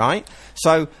see, right?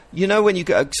 So, when you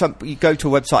go to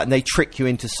a website and they trick you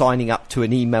into signing up to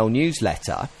an email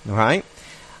newsletter, right?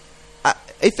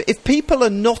 If people are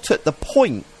not at the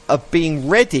point of being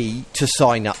ready to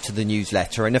sign up to the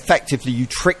newsletter, and effectively you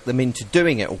trick them into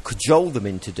doing it or cajole them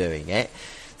into doing it,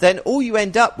 then all you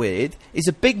end up with is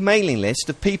a big mailing list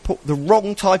of people, the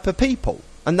wrong type of people.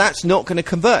 And that's not going to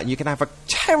convert. And you can have a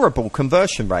terrible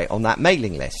conversion rate on that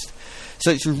mailing list. So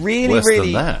it's really, worse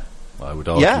really... than that, I would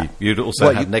argue. Yeah. You'd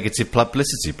also have negative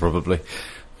publicity, probably.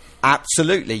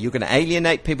 Absolutely. You're going to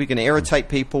alienate people, you're going to irritate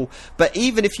people. But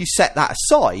even if you set that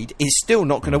aside, it's still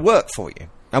not going to work for you.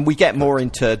 And we get more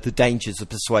into the dangers of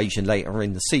persuasion later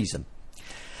in the season.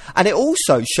 And it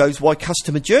also shows why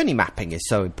customer journey mapping is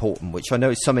so important, which I know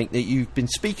is something that you've been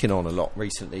speaking on a lot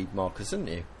recently, Marcus, haven't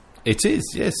you? It is,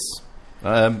 yes.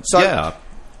 Yeah.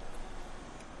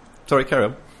 Sorry, carry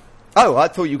on. Oh, I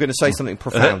thought you were going to say something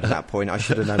profound at that point. I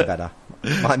should have known better.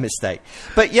 My mistake.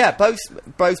 But yeah, both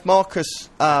Marcus,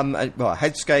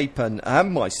 Headscape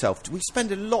and myself, we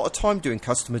spend a lot of time doing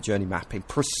customer journey mapping,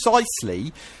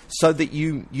 precisely so that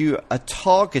you are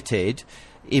targeted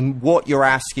in what you're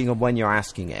asking and when you're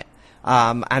asking it.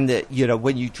 And that,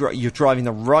 when you're driving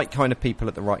the right kind of people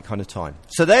at the right kind of time.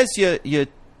 So there's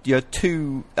your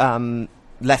two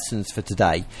lessons for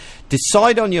today.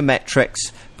 Decide on your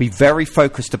metrics. Be very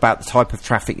focused about the type of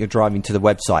traffic you're driving to the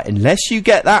website. Unless you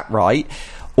get that right,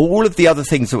 all of the other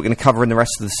things that we're going to cover in the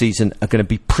rest of the season are going to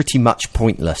be pretty much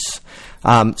pointless.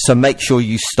 So make sure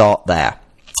you start there.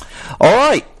 All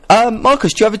right.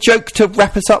 Marcus, do you have a joke to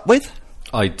wrap us up with?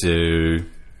 I do.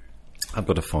 I've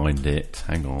got to find it.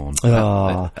 Hang on.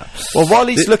 Well, while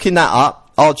he's looking that up,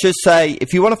 I'll just say,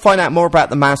 if you want to find out more about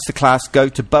the masterclass, go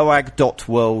to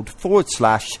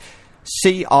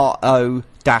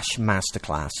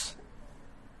boag.world/CRO-masterclass.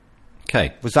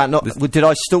 Okay. Was that not? Did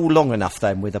I stall long enough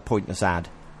then with a pointless ad?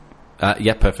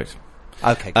 Yeah, perfect.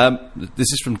 Okay.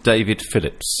 This is from David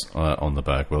Phillips on the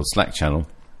Boag World Slack channel.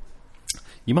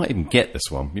 You might even get this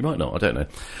one. You might not. I don't know.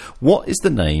 What is the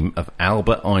name of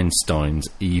Albert Einstein's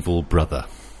evil brother?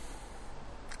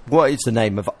 What is the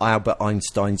name of Albert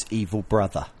Einstein's evil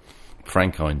brother?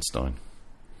 Frank Einstein.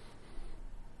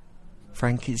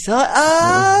 Frank is...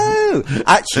 Oh!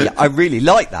 Actually, I really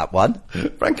like that one.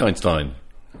 Frank Einstein.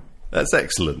 That's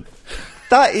excellent.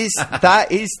 That is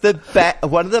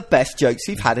one of the best jokes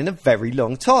we've had in a very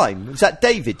long time. Was that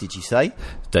David, did you say?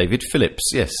 David Phillips,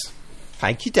 yes.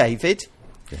 Thank you, David.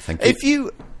 Yeah, thank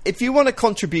you. If you want to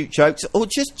contribute jokes or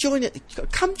just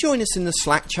come join us in the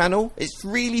Slack channel. It's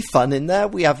really fun in there.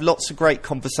 We have lots of great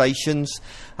conversations.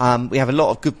 We have a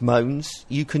lot of good moans.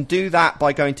 You can do that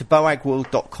by going to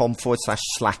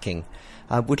boagworld.com/slacking.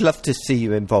 We'd love to see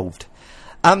you involved.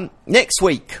 Next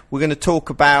week, we're going to talk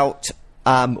about,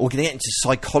 we're going to get into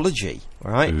psychology,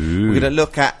 all right? Ooh. We're going to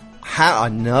look at how, I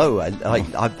know,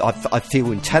 I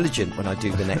feel intelligent when I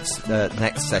do the next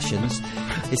sessions.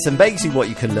 It's amazing what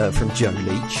you can learn from Joe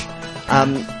Leach.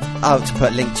 I'll have to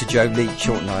put a link to Joe Leach,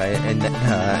 shortly in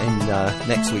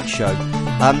next week's show.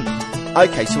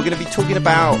 Okay, so we're going to be talking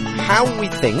about how we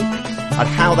think and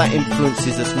how that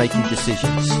influences us making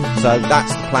decisions. So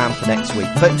that's the plan for next week.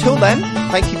 But until then,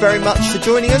 thank you very much for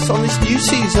joining us on this new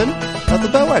season of the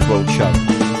Boag World Show.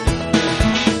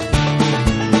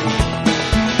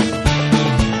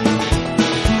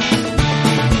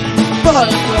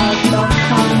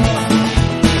 Boagworld.com